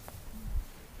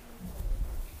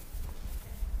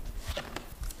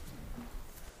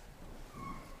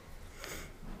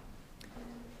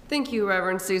 Thank you,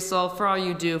 Reverend Cecil, for all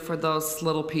you do for those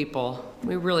little people.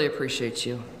 We really appreciate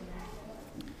you.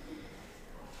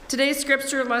 Today's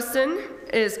scripture lesson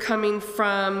is coming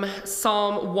from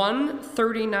Psalm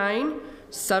 139,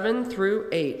 7 through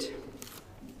 8.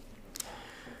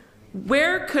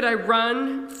 Where could I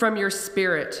run from your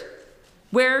spirit?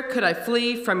 Where could I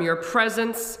flee from your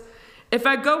presence? If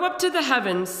I go up to the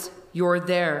heavens, you're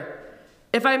there.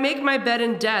 If I make my bed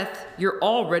in death, you're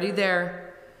already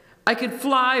there. I could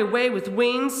fly away with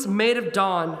wings made of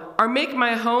dawn, or make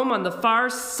my home on the far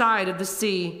side of the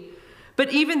sea.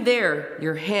 But even there,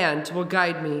 your hand will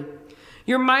guide me,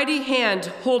 your mighty hand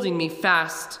holding me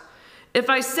fast. If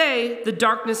I say the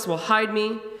darkness will hide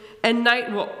me, and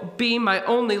night will be my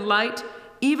only light,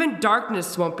 even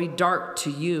darkness won't be dark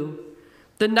to you.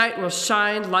 The night will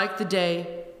shine like the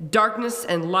day. Darkness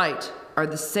and light are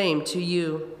the same to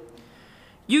you.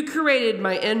 You created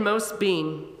my inmost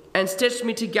being and stitched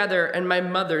me together in my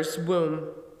mother's womb.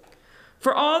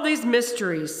 For all these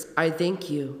mysteries, I thank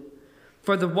you.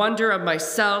 For the wonder of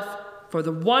myself, for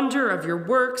the wonder of your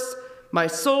works, my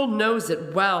soul knows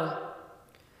it well.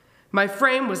 My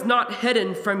frame was not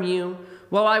hidden from you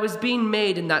while I was being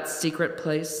made in that secret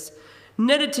place,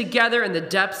 knitted together in the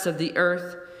depths of the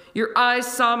earth. Your eyes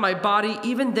saw my body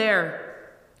even there.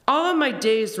 All of my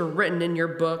days were written in your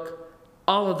book,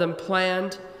 all of them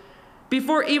planned,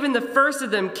 before even the first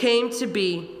of them came to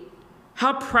be.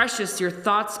 How precious your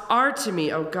thoughts are to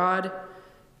me, O God.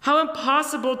 How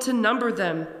impossible to number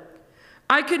them.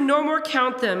 I could no more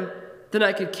count them than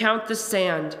I could count the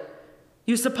sand.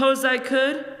 You suppose I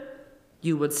could?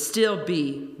 You would still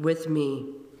be with me.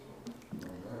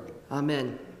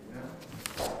 Amen.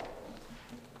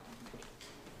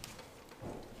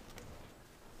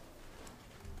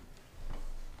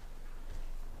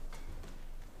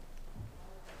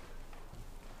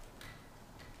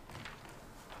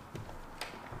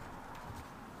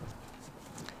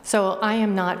 So I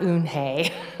am not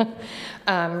Eunhye.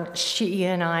 She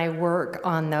and I work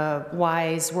on the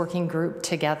WISE working group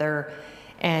together,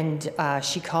 and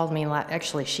she called me,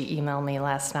 actually she emailed me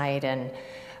last night and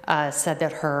said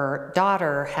that her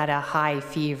daughter had a high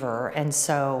fever, and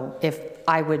so if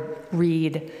I would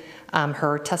read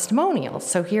her testimonial.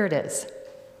 So here it is.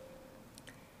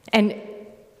 And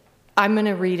I'm going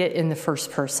to read it in the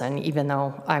first person, even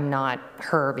though I'm not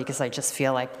her, because I just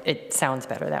feel like it sounds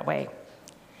better that way.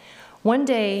 One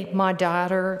day, my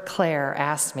daughter, Claire,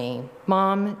 asked me,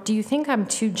 "Mom, do you think I'm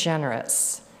too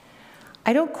generous?"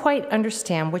 I don't quite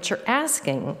understand what you're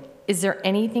asking. Is there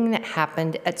anything that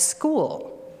happened at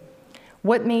school?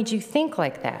 What made you think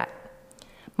like that?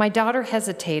 My daughter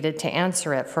hesitated to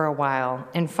answer it for a while,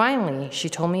 and finally, she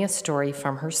told me a story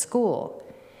from her school.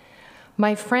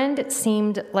 My friend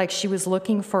seemed like she was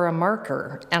looking for a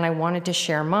marker, and I wanted to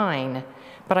share mine,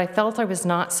 but I felt I was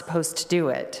not supposed to do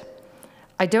it.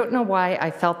 I don't know why I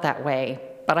felt that way,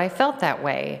 but I felt that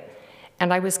way,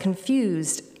 and I was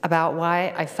confused about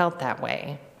why I felt that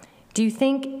way. Do you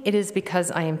think it is because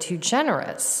I am too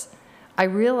generous? I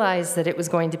realized that it was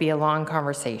going to be a long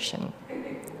conversation.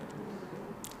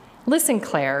 Listen,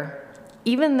 Claire,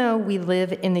 even though we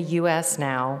live in the US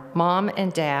now, Mom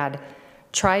and Dad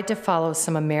tried to follow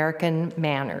some American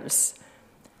manners.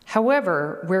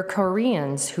 However, we're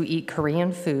Koreans who eat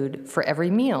Korean food for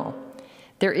every meal.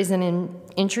 There is an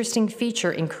interesting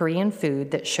feature in Korean food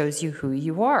that shows you who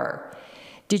you are.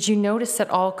 Did you notice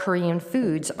that all Korean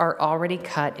foods are already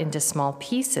cut into small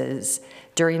pieces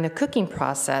during the cooking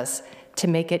process to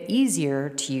make it easier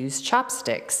to use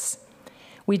chopsticks?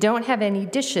 We don't have any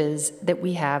dishes that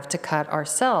we have to cut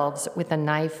ourselves with a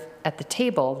knife at the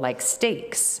table like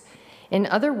steaks. In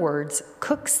other words,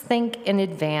 cooks think in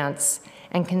advance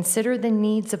and consider the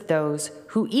needs of those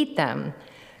who eat them.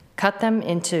 Cut them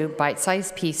into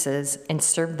bite-sized pieces and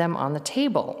serve them on the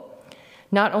table.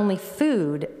 Not only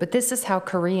food, but this is how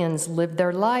Koreans live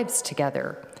their lives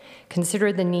together.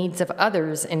 Consider the needs of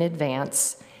others in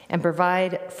advance and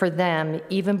provide for them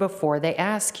even before they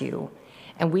ask you.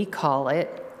 And we call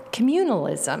it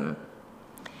communalism.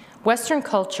 Western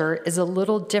culture is a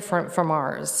little different from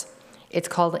ours. It's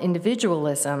called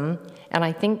individualism, and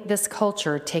I think this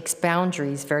culture takes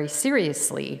boundaries very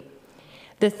seriously.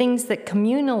 The things that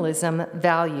communalism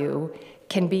value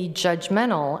can be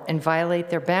judgmental and violate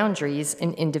their boundaries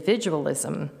in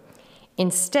individualism.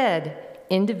 Instead,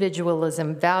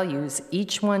 individualism values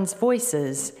each one's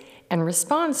voices and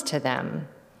responds to them.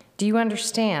 Do you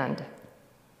understand?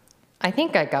 I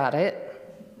think I got it.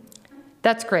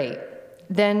 That's great.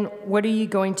 Then what are you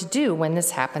going to do when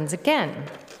this happens again?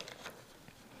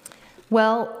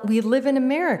 Well, we live in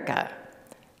America,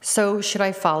 so should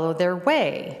I follow their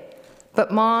way?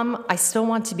 But Mom, I still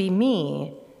want to be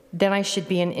me. Then I should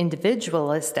be an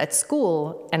individualist at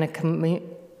school and a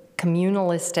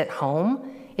communalist at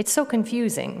home? It's so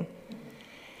confusing.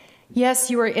 Yes,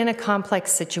 you are in a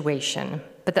complex situation,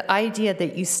 but the idea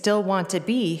that you still want to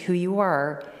be who you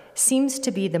are seems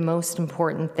to be the most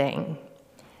important thing.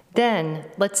 Then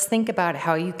let's think about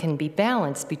how you can be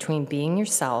balanced between being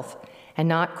yourself and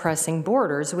not crossing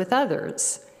borders with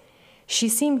others. She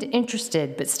seemed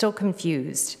interested but still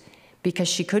confused because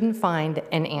she couldn't find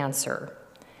an answer.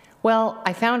 Well,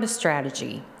 I found a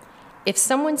strategy. If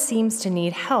someone seems to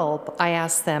need help, I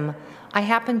ask them, I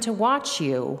happen to watch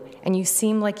you and you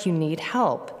seem like you need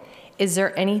help. Is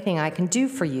there anything I can do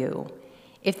for you?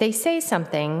 If they say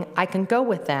something, I can go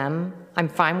with them. I'm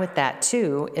fine with that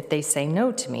too if they say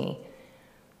no to me.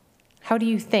 How do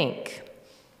you think?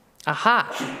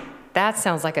 Aha, that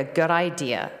sounds like a good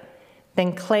idea.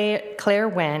 Then Claire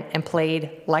went and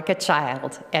played like a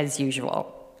child as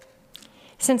usual.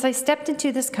 Since I stepped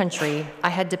into this country, I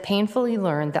had to painfully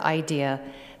learn the idea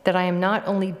that I am not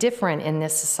only different in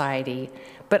this society,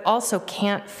 but also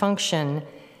can't function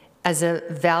as a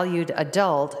valued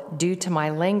adult due to my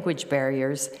language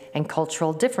barriers and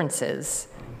cultural differences.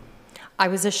 I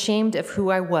was ashamed of who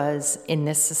I was in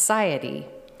this society.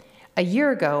 A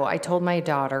year ago, I told my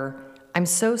daughter, I'm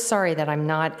so sorry that I'm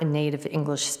not a native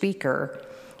English speaker.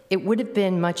 It would have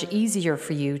been much easier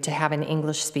for you to have an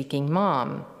English-speaking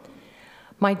mom.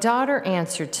 My daughter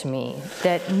answered to me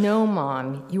that, no,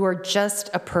 Mom, you are just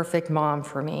a perfect mom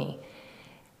for me.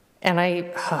 And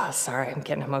I'm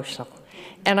getting emotional.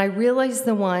 And I realized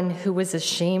the one who was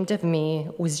ashamed of me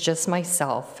was just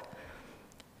myself.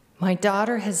 My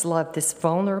daughter has loved this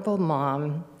vulnerable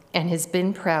mom and has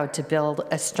been proud to build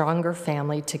a stronger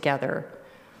family together.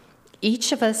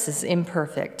 Each of us is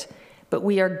imperfect, but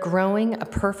we are growing a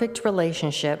perfect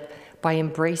relationship by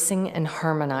embracing and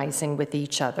harmonizing with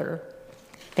each other.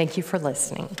 Thank you for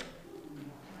listening.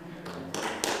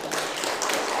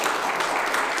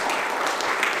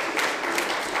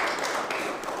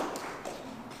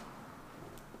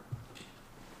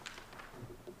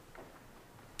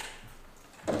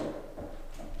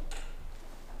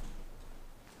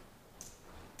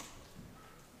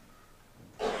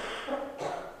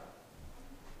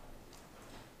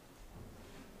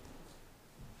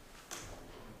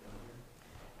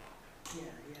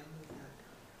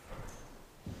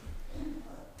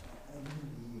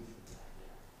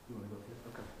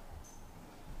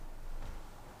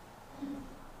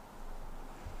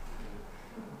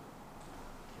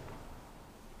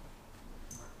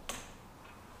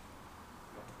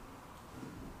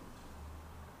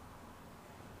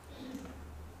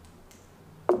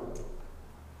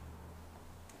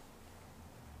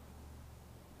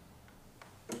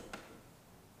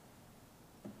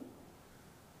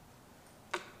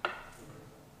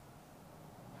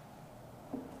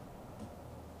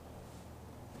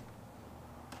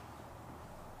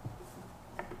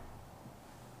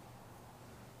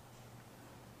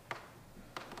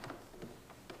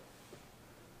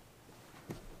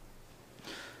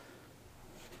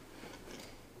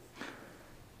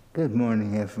 Good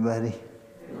morning, everybody.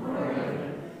 Good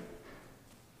morning.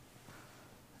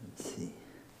 Let's see.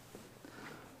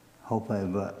 Hope I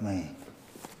brought my...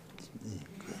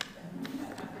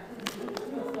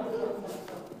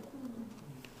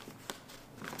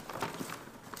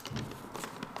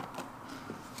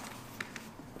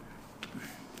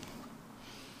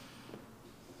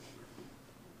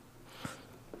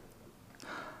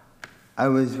 I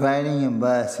was riding a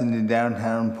bus into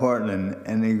downtown Portland,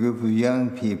 and a group of young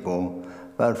people,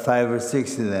 about 5 or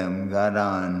 6 of them, got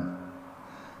on,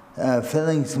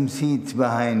 filling some seats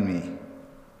behind me.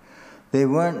 They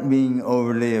weren't being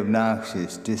overly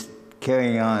obnoxious, just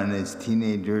carrying on as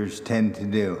teenagers tend to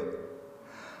do.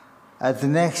 At the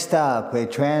next stop, a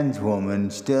trans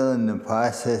woman still in the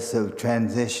process of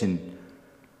transition,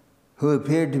 who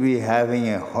appeared to be having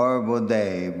a horrible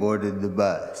day, boarded the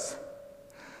bus.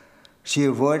 She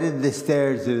avoided the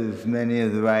stares of many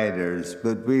of the riders,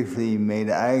 but briefly made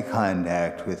eye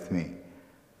contact with me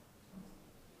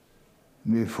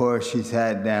before she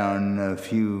sat down a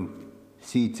few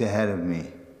seats ahead of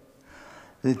me.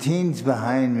 The teens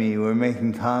behind me were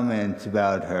making comments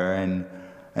about her and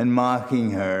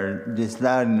mocking her just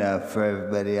loud enough for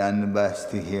everybody on the bus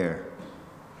to hear.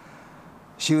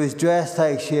 She was dressed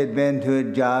like she had been to a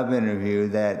job interview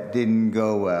that didn't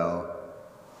go well,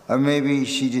 or maybe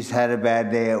she just had a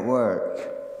bad day at work.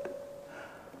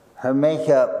 Her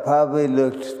makeup probably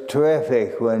looked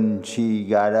terrific when she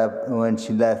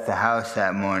left the house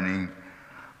that morning,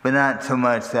 but not so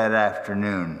much that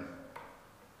afternoon.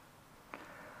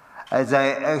 As I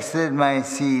exited my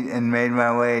seat and made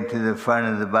my way to the front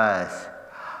of the bus,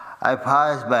 I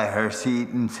paused by her seat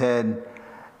and said,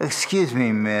 "Excuse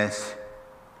me, miss,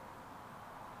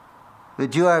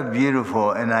 but you are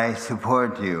beautiful and I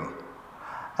support you.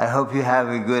 I hope you have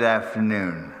a good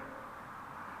afternoon."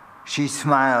 She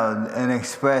smiled and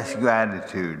expressed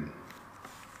gratitude.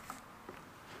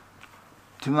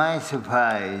 To my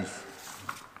surprise,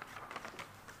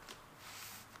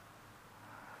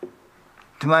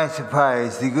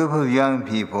 the group of young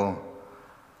people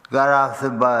got off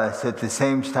the bus at the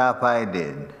same stop I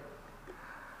did.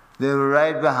 They were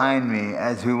right behind me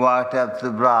as we walked up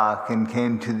the block and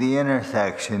came to the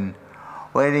intersection,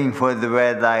 waiting for the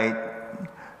red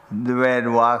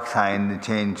walk sign to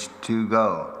change to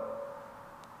go.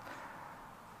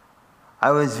 I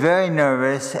was very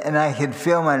nervous and I could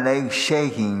feel my legs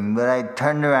shaking, but I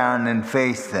turned around and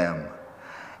faced them.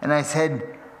 And I said,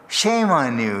 "Shame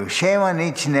on you, shame on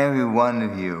each and every one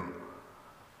of you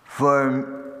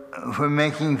for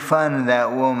making fun of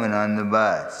that woman on the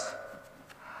bus.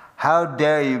 How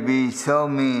dare you be so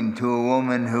mean to a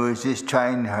woman who is just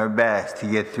trying her best to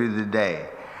get through the day,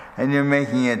 and you're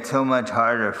making it so much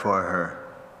harder for her.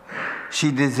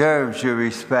 She deserves your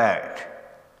respect."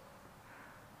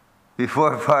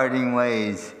 Before parting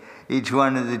ways, each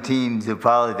one of the teens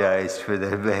apologized for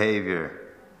their behavior.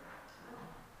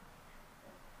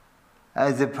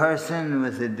 As a person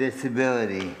who's lived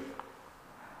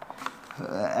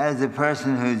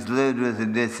with a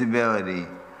disability,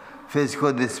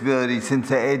 physical disability since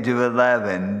the age of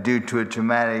 11 due to a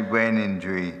traumatic brain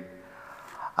injury,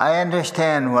 I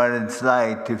understand what it's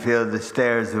like to feel the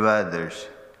stares of others,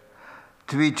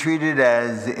 to be treated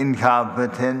as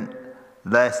incompetent,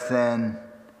 less than,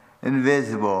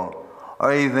 invisible,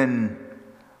 or even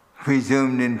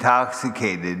presumed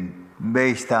intoxicated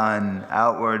based on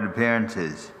outward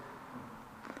appearances.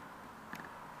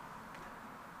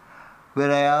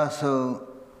 But I also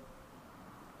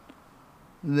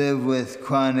live with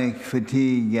chronic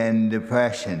fatigue and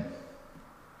depression,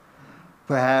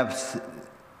 perhaps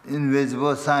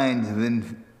invisible signs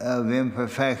of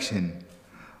imperfection,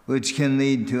 which can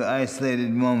lead to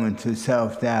isolated moments of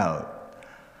self-doubt.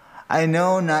 I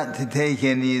know not to take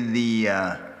any of the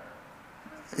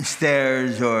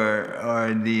stares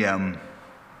or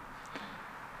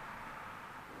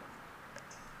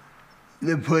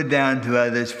the put down to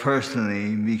others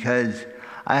personally, because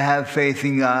I have faith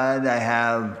in God. I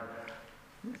have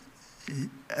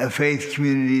a faith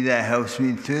community that helps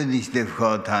me through these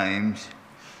difficult times.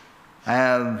 I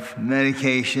have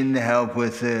medication to help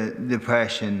with the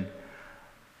depression.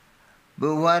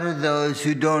 But what are those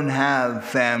who don't have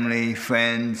family,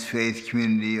 friends, faith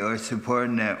community, or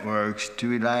support networks to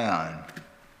rely on?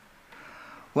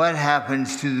 What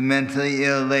happens to the mentally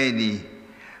ill lady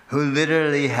who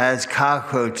literally has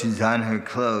cockroaches on her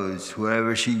clothes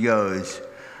wherever she goes,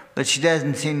 but she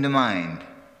doesn't seem to mind?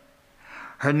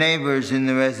 Her neighbors in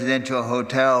the residential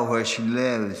hotel where she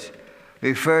lives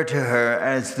refer to her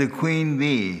as the queen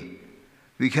bee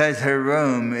because her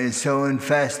room is so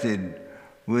infested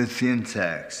with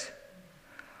insects.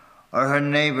 Or her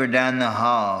neighbor down the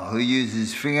hall who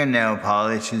uses fingernail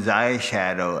polish as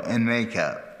eyeshadow and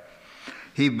makeup.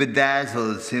 He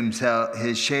bedazzles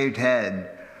his shaved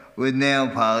head with nail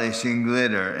polish and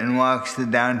glitter and walks the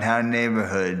downtown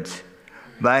neighborhoods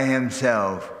by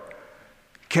himself,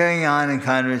 carrying on a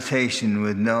conversation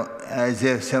as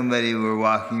if somebody were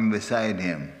walking beside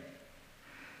him.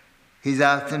 He's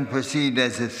often perceived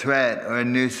as a threat or a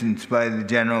nuisance by the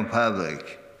general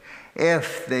public,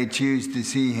 if they choose to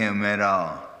see him at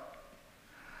all.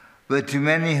 But to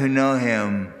many who know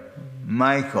him,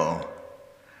 Michael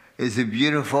is a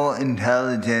beautiful,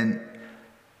 intelligent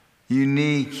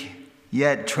unique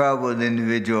yet troubled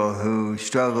individual who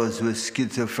struggles with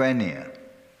schizophrenia.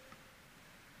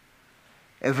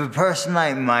 If a person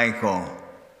like Michael,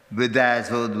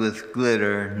 bedazzled with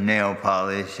glitter, nail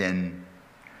polish, and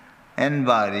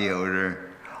body odor,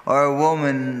 or a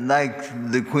woman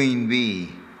like the queen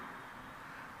bee,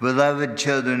 beloved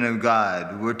children of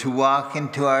God, were to walk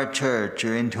into our church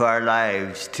or into our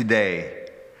lives today,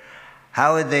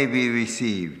 how would they be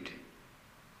received?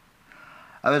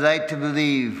 I would like to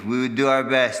believe we would do our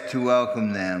best to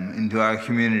welcome them into our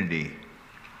community,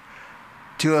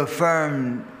 to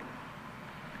affirm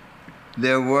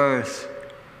their worth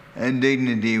and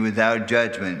dignity without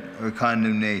judgment or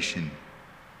condemnation.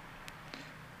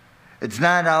 It's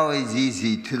not always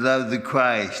easy to love the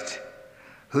Christ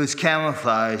who's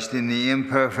camouflaged in the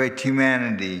imperfect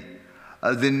humanity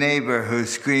of the neighbor who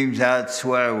screams out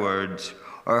swear words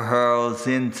or hurls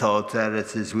insults at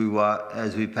us as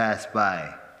we pass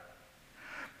by.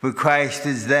 But Christ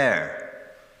is there.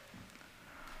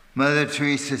 Mother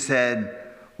Teresa said,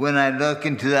 "When I look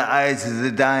into the eyes of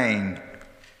the dying,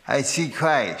 I see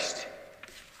Christ."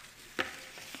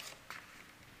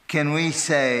 Can we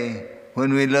say,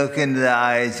 when we look into the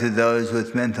eyes of those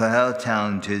with mental health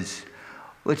challenges,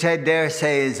 which I dare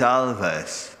say is all of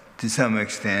us to some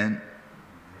extent,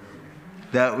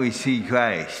 that we see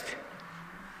Christ?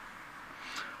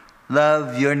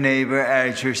 Love your neighbor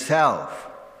as yourself.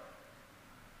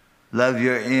 Love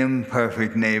your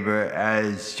imperfect neighbor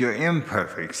as your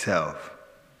imperfect self.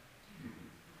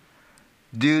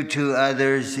 Do to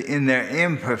others in their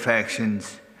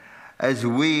imperfections as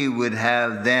we would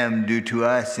have them do to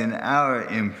us in our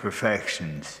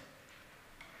imperfections.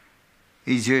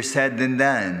 Easier said than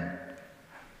done,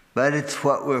 but it's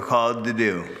what we're called to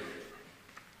do.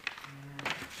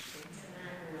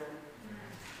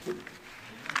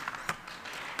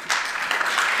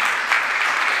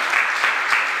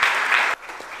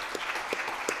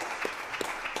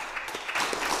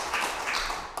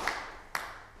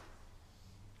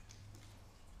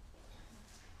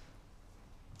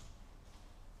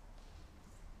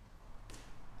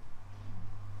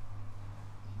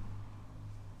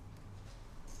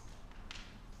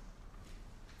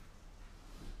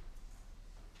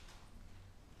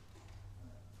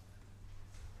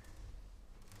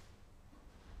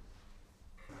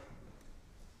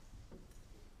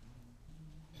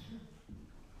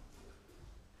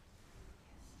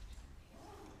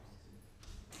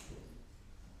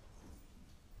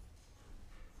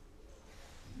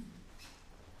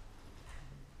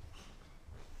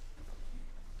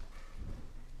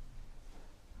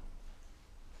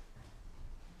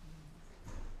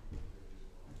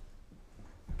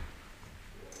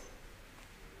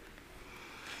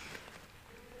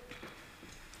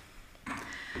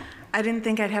 I didn't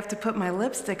think I'd have to put my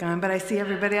lipstick on, but I see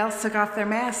everybody else took off their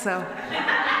mask, so. I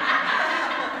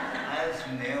have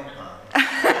some nail polish.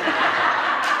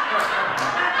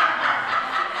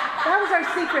 That was our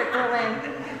secret, Berlin.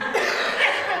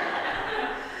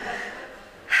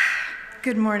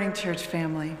 Good morning, church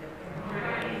family.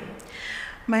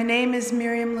 My name is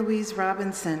Miriam Louise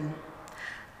Robinson.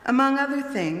 Among other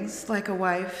things, like a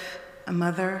wife, a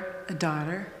mother, a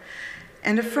daughter,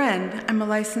 and a friend, I'm a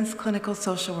licensed clinical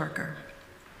social worker.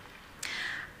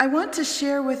 I want to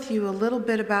share with you a little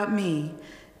bit about me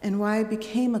and why I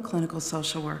became a clinical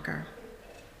social worker.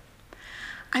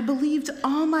 I believed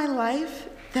all my life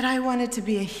that I wanted to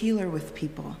be a healer with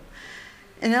people.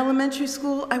 In elementary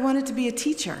school, I wanted to be a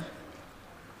teacher.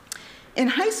 In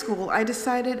high school, I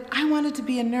decided I wanted to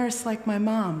be a nurse like my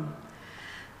mom.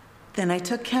 Then I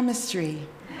took chemistry.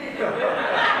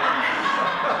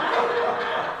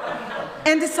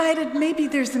 And decided maybe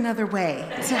there's another way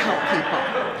to help people.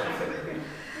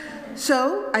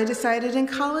 So I decided in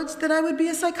college that I would be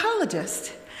a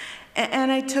psychologist.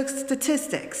 And I took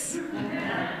statistics.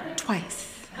 Twice.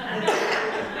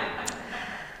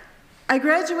 I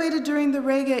graduated during the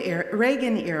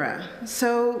Reagan era,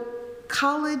 so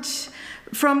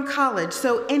from college,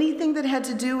 so anything that had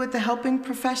to do with the helping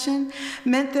profession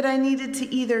meant that I needed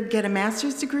to either get a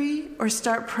master's degree or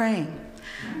start praying.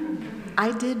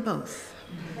 I did both.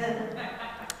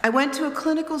 I went to a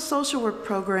clinical social work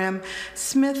program,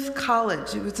 Smith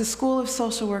College. It was a school of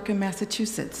social work in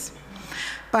Massachusetts.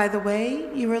 By the way,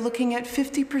 you were looking at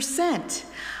 50%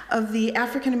 of the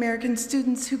African American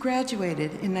students who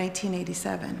graduated in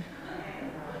 1987.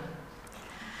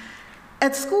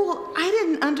 At school, I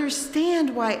didn't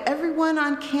understand why everyone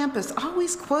on campus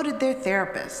always quoted their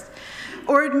therapist,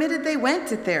 or admitted they went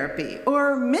to therapy,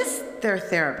 or missed their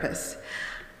therapist.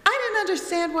 I didn't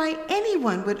understand why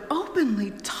anyone would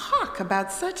openly talk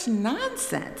about such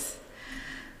nonsense.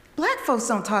 Black folks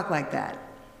don't talk like that.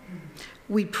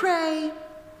 We pray,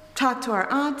 talk to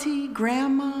our auntie,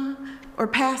 grandma, or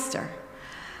pastor.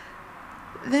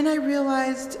 Then I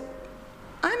realized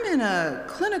I'm in a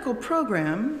clinical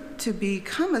program to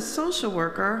become a social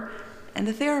worker and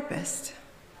a therapist.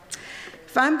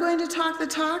 If I'm going to talk the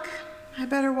talk, I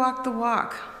better walk the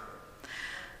walk.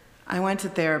 I went to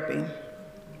therapy,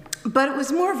 but it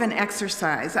was more of an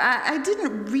exercise. I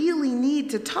didn't really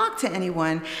need to talk to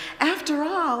anyone. After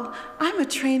all, I'm a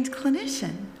trained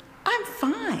clinician. I'm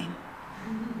fine.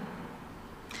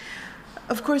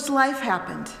 Of course, life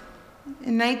happened.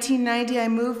 In 1990, I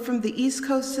moved from the East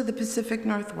Coast to the Pacific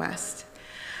Northwest.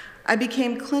 I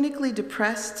became clinically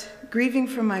depressed, grieving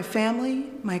for my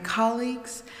family, my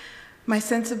colleagues, my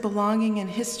sense of belonging and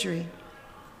history.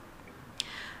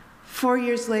 4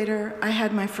 years later, I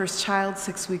had my first child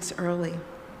 6 weeks early.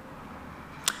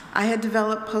 I had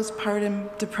developed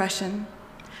postpartum depression.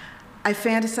 I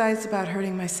fantasized about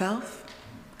hurting myself.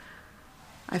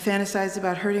 I fantasized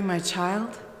about hurting my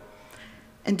child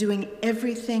and doing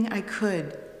everything I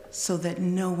could so that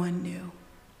no one knew.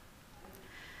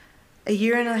 A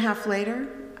year and a half later,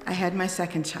 I had my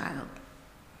second child.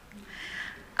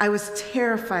 I was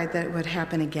terrified that it would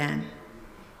happen again.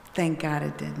 Thank God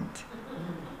it didn't.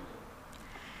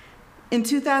 In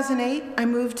 2008, I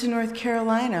moved to North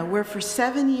Carolina, where for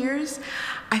 7 years,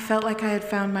 I felt like I had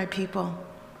found my people.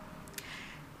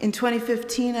 In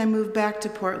 2015, I moved back to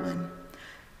Portland.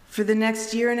 For the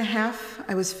next year and a half,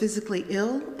 I was physically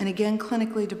ill and again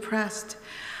clinically depressed.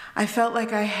 I felt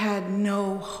like I had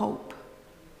no hope.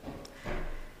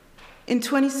 In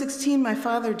 2016, my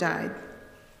father died.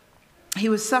 He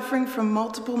was suffering from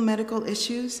multiple medical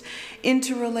issues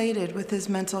interrelated with his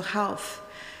mental health.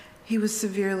 He was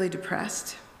severely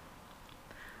depressed.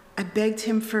 I begged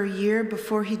him for a year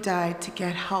before he died to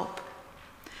get help.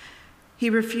 He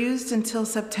refused until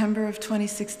September of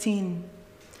 2016.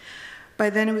 By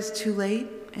then it was too late,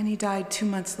 and he died 2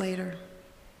 months later.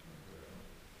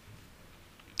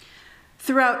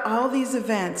 Throughout all these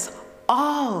events,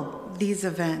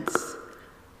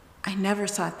 I never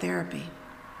sought therapy.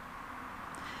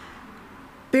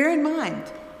 Bear in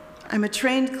mind, I'm a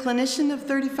trained clinician of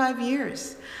 35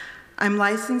 years. I'm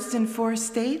licensed in 4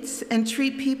 states and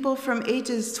treat people from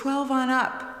ages 12 on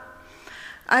up.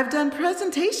 I've done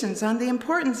presentations on the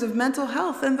importance of mental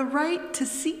health and the right to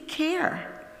seek care.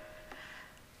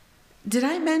 Did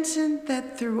I mention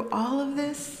that through all of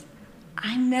this,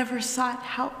 I never sought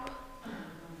help?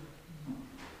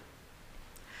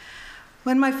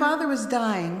 When my father was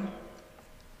dying,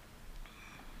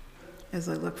 as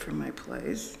I look for my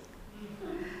place,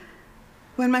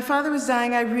 when my father was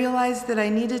dying, I realized that I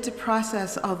needed to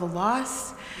process all the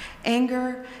loss,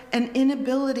 anger, and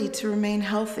inability to remain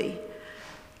healthy.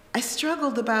 I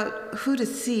struggled about who to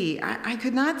see. I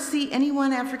could not see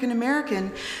anyone African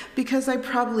American because I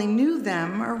probably knew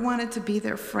them or wanted to be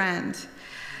their friend.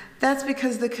 That's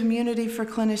because the community for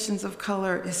clinicians of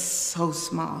color is so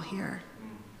small here.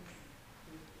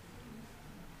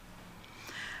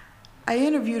 I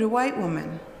interviewed a white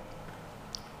woman.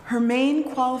 Her main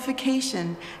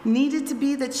qualification needed to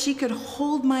be that she could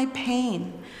hold my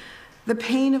pain, the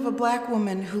pain of a black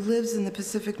woman who lives in the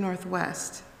Pacific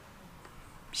Northwest.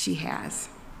 She has.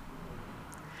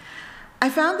 I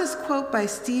found this quote by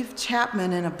Steve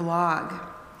Chapman in a blog.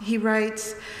 He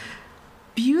writes,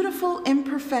 "Beautiful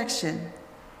imperfection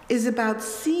is about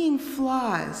seeing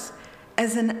flaws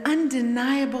as an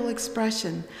undeniable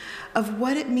expression of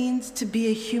what it means to be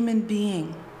a human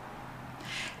being.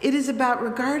 It is about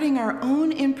regarding our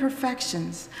own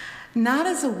imperfections not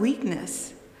as a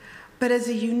weakness, but as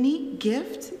a unique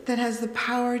gift that has the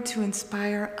power to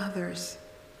inspire others."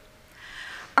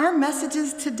 Our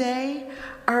messages today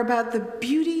are about the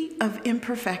beauty of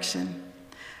imperfection.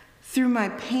 Through my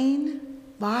pain,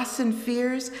 loss, and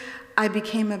fears, I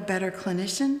became a better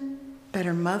clinician,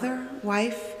 better mother,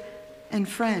 wife, and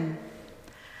friend.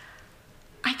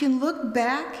 I can look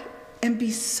back and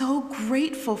be so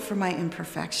grateful for my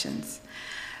imperfections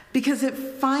because it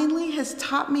finally has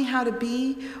taught me how to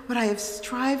be what I have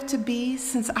strived to be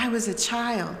since I was a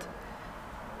child: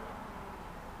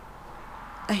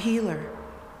 a healer.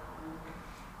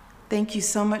 Thank you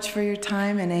so much for your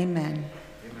time, and amen.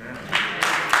 Amen.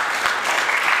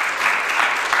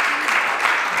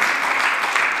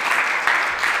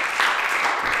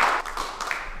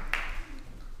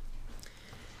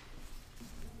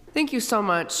 Thank you so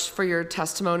much for your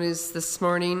testimonies this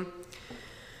morning.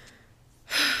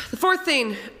 The fourth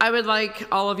thing I would like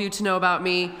all of you to know about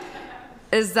me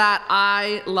is that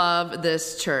I love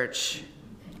this church.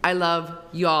 I love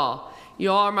y'all.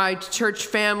 Y'all are my church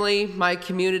family, my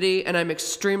community, and I'm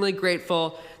extremely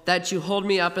grateful that you hold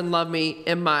me up and love me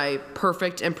in my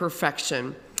perfect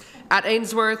imperfection. At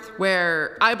Ainsworth,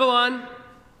 where I belong,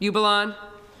 you belong,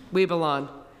 we belong.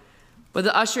 Would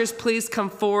the ushers please come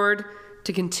forward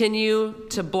to continue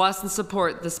to bless and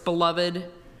support this beloved,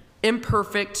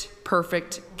 imperfect,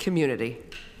 perfect community.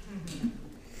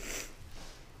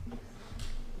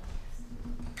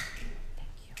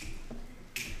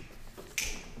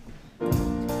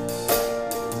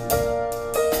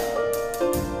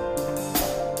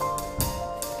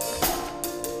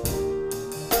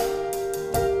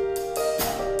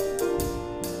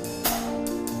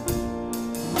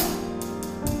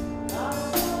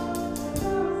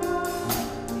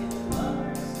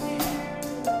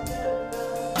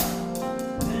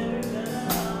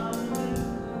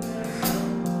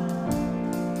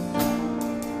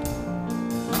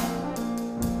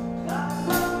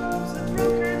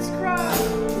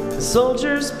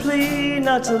 Soldiers plead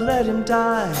not to let him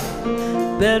die.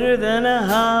 Better than a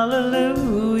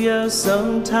hallelujah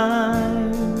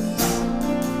sometimes.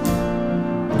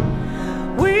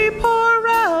 We pour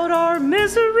out our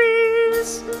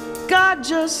miseries. God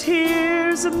just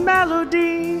hears a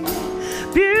melody.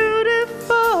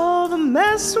 Beautiful the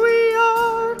mess we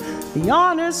are. The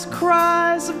honest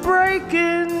cries of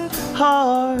breaking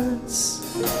hearts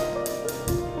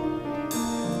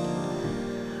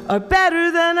are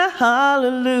better than a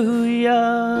hallelujah.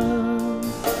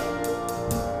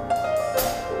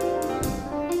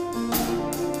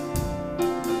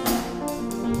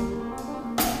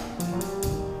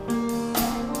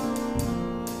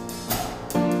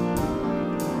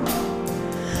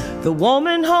 The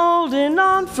woman holding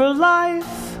on for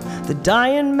life, the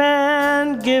dying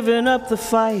man giving up the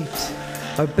fight,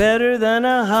 are better than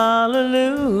a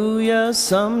hallelujah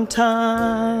sometimes.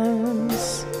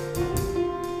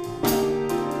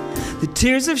 The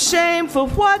tears of shame for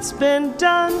what's been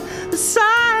done, the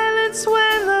silence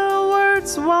when the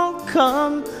words won't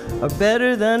come, are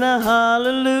better than a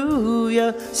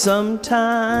hallelujah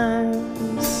sometimes.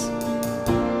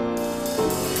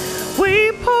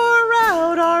 We pour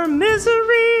out our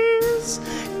miseries.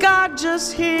 God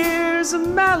just hears a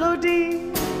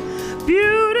melody.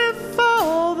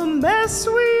 Beautiful the mess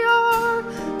we are,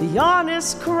 the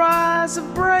honest cries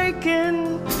of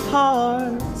breaking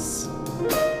hearts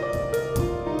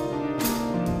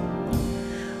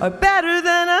are better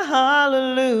than a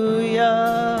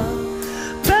hallelujah.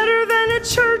 Better than a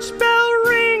church bell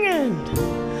ringing,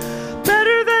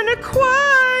 better than a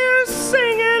choir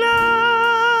singing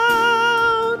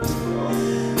out,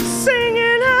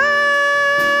 singing out.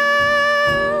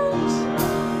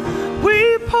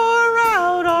 We pour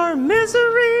out our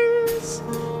miseries.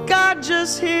 God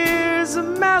just hears a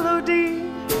melody.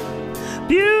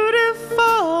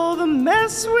 Beautiful the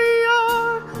mess we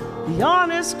are, the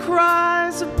honest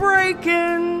cries of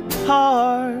breaking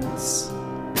hearts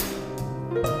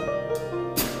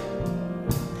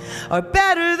are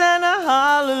better than a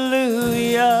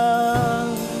hallelujah.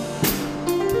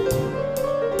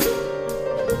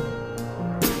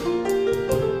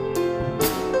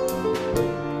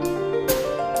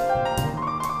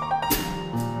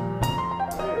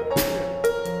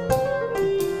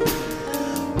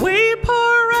 We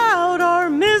pour out our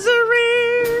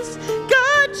miseries.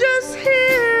 God just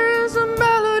hears a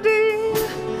melody.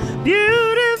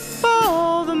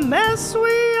 Beautiful the mess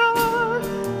we are,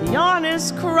 the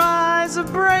honest cries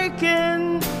of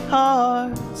breaking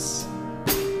hearts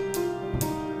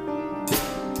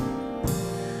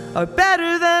are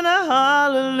better than a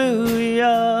hallelujah.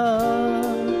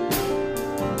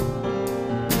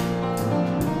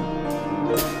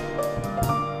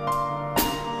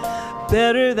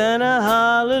 Better than a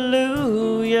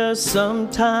hallelujah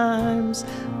sometimes.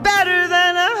 Better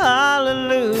than a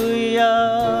hallelujah.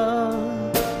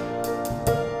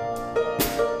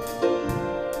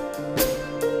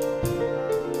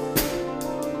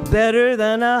 Better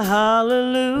than a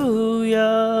hallelujah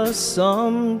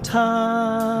sometimes.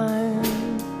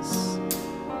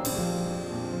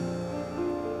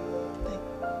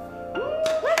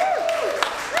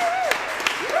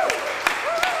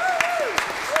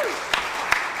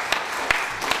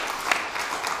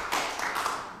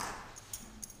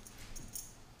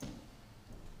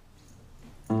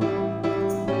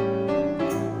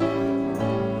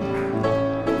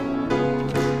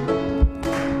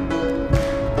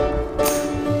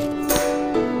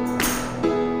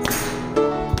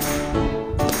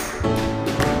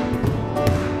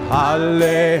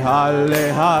 Halle, halle,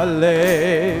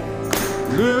 hallelujah.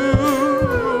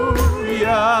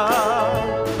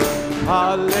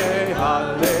 Halle,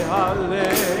 halle,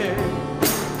 hallelujah.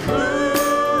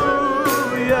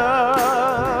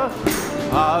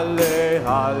 Halle,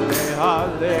 halle.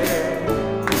 hallelujah,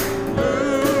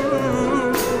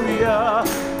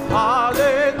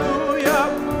 hallelujah,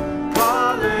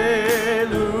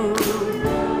 hallelujah,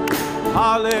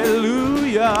 hallelujah.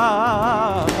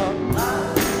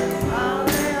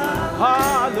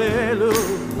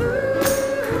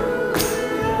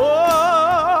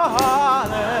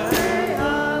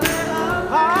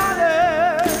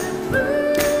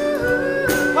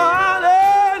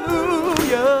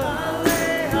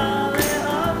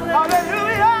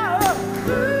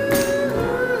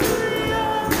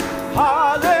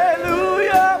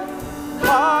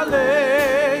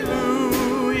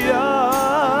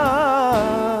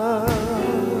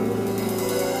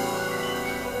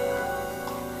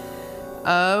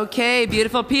 Okay,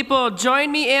 beautiful people,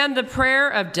 join me in the prayer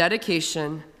of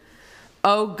dedication.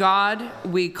 Oh God,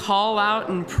 we call out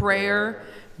in prayer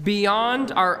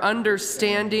beyond our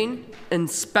understanding, and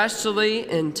especially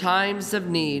in times of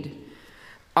need.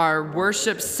 Our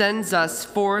worship sends us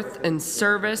forth in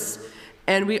service,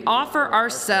 and we offer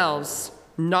ourselves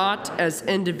not as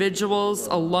individuals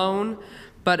alone,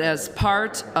 but as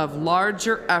part of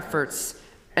larger efforts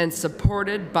and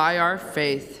supported by our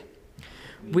faith.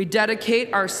 We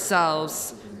dedicate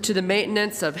ourselves to the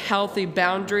maintenance of healthy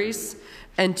boundaries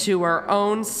and to our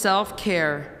own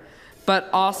self-care, but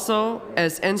also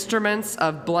as instruments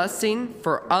of blessing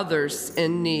for others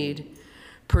in need,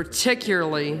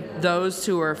 particularly those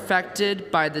who are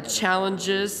affected by the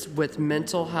challenges with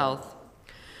mental health.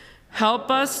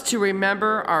 Help us to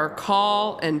remember our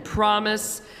call and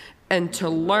promise and to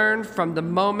learn from the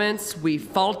moments we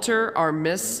falter or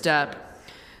misstep,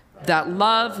 that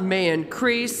love may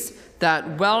increase,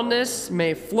 that wellness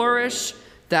may flourish,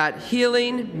 that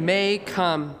healing may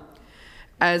come.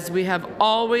 As we have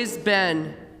always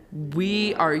been,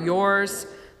 we are yours,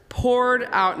 poured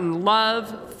out in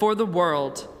love for the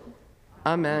world.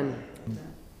 Amen.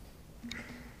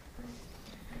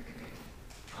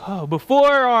 Oh, before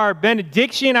our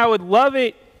benediction, I would love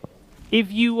it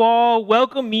if you all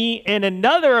welcome me and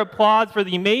another applause for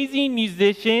the amazing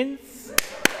musicians.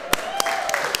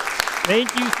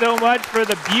 Thank you so much for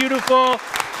the beautiful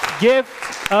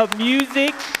gift of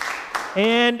music.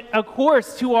 And of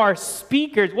course, to our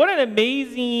speakers, what an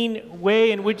amazing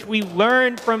way in which we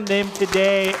learned from them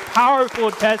today.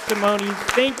 Powerful testimonies.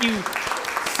 Thank you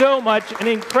so much. An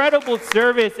incredible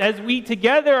service as we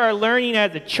together are learning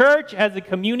as a church, as a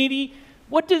community,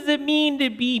 what does it mean to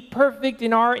be perfect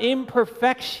in our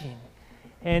imperfection?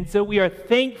 And so we are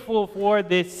thankful for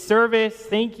this service.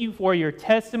 Thank you for your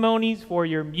testimonies, for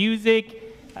your music.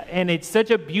 And it's such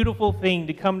a beautiful thing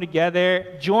to come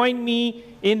together. Join me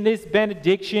in this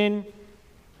benediction.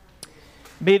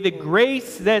 May the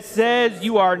grace that says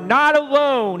you are not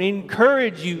alone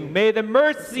encourage you. May the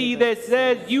mercy that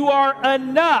says you are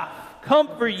enough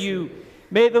comfort you.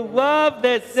 May the love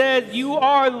that says you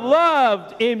are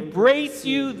loved embrace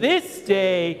you this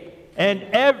day and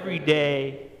every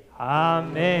day.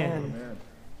 Amen.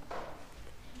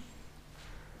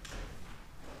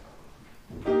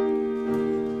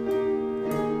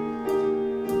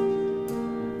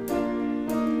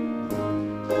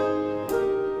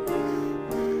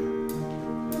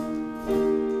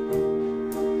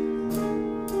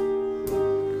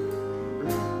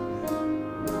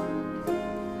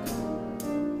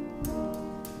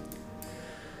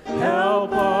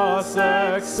 Help us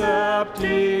accept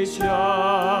each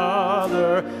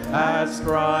other as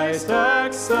Christ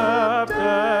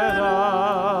accepted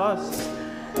us.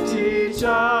 Teach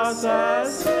us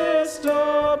as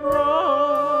sister,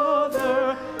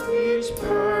 brother, each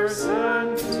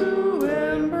person to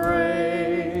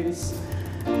embrace.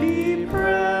 Be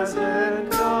present,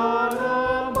 God,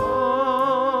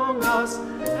 among us,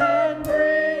 and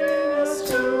bring us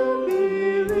to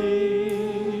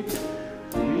believe.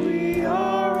 We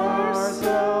are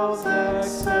ourselves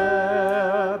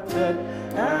accepted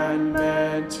and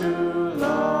meant to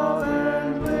love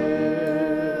and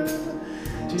live.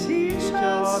 Teach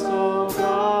us, O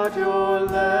God, your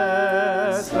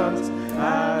lessons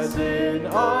as in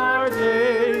our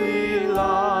daily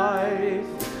life.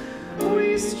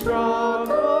 We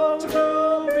struggle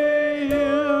to be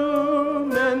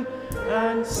human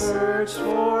and search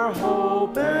for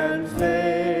hope and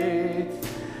faith.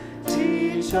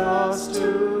 Teach us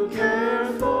to care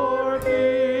for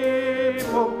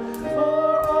people,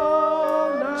 for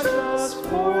all, not just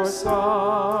for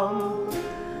some.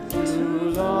 To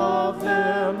love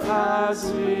them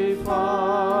as we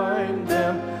find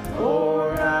them,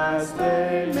 or as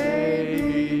they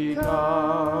may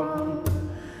become.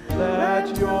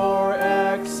 Let your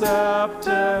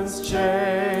acceptance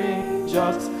change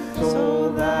us,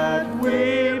 so that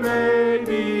we may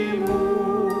be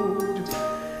moved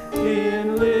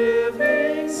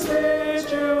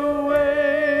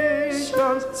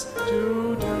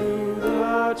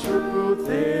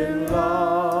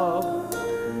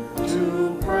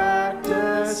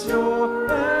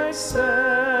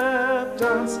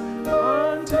dance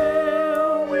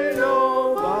until we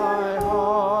know by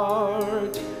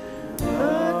heart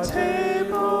the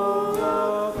table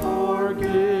of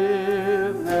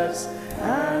forgiveness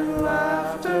and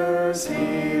laughter's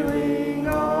healing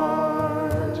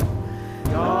art.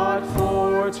 God,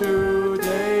 for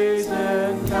today's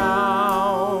encounters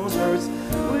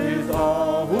with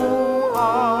all who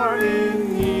are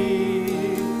in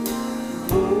need,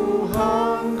 who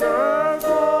hunger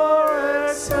for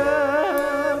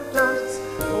acceptance,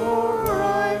 for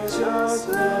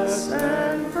righteousness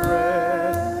and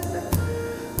bread.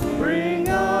 Bring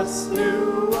us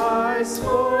new eyes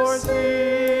for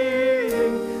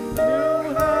seeing,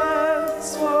 new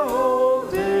hands for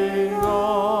holding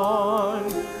on.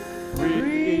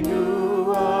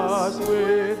 Renew us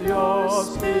with your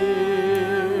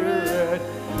spirit,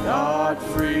 God,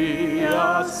 free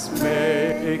us,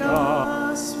 make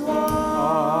us one.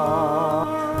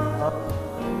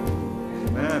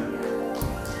 Amen.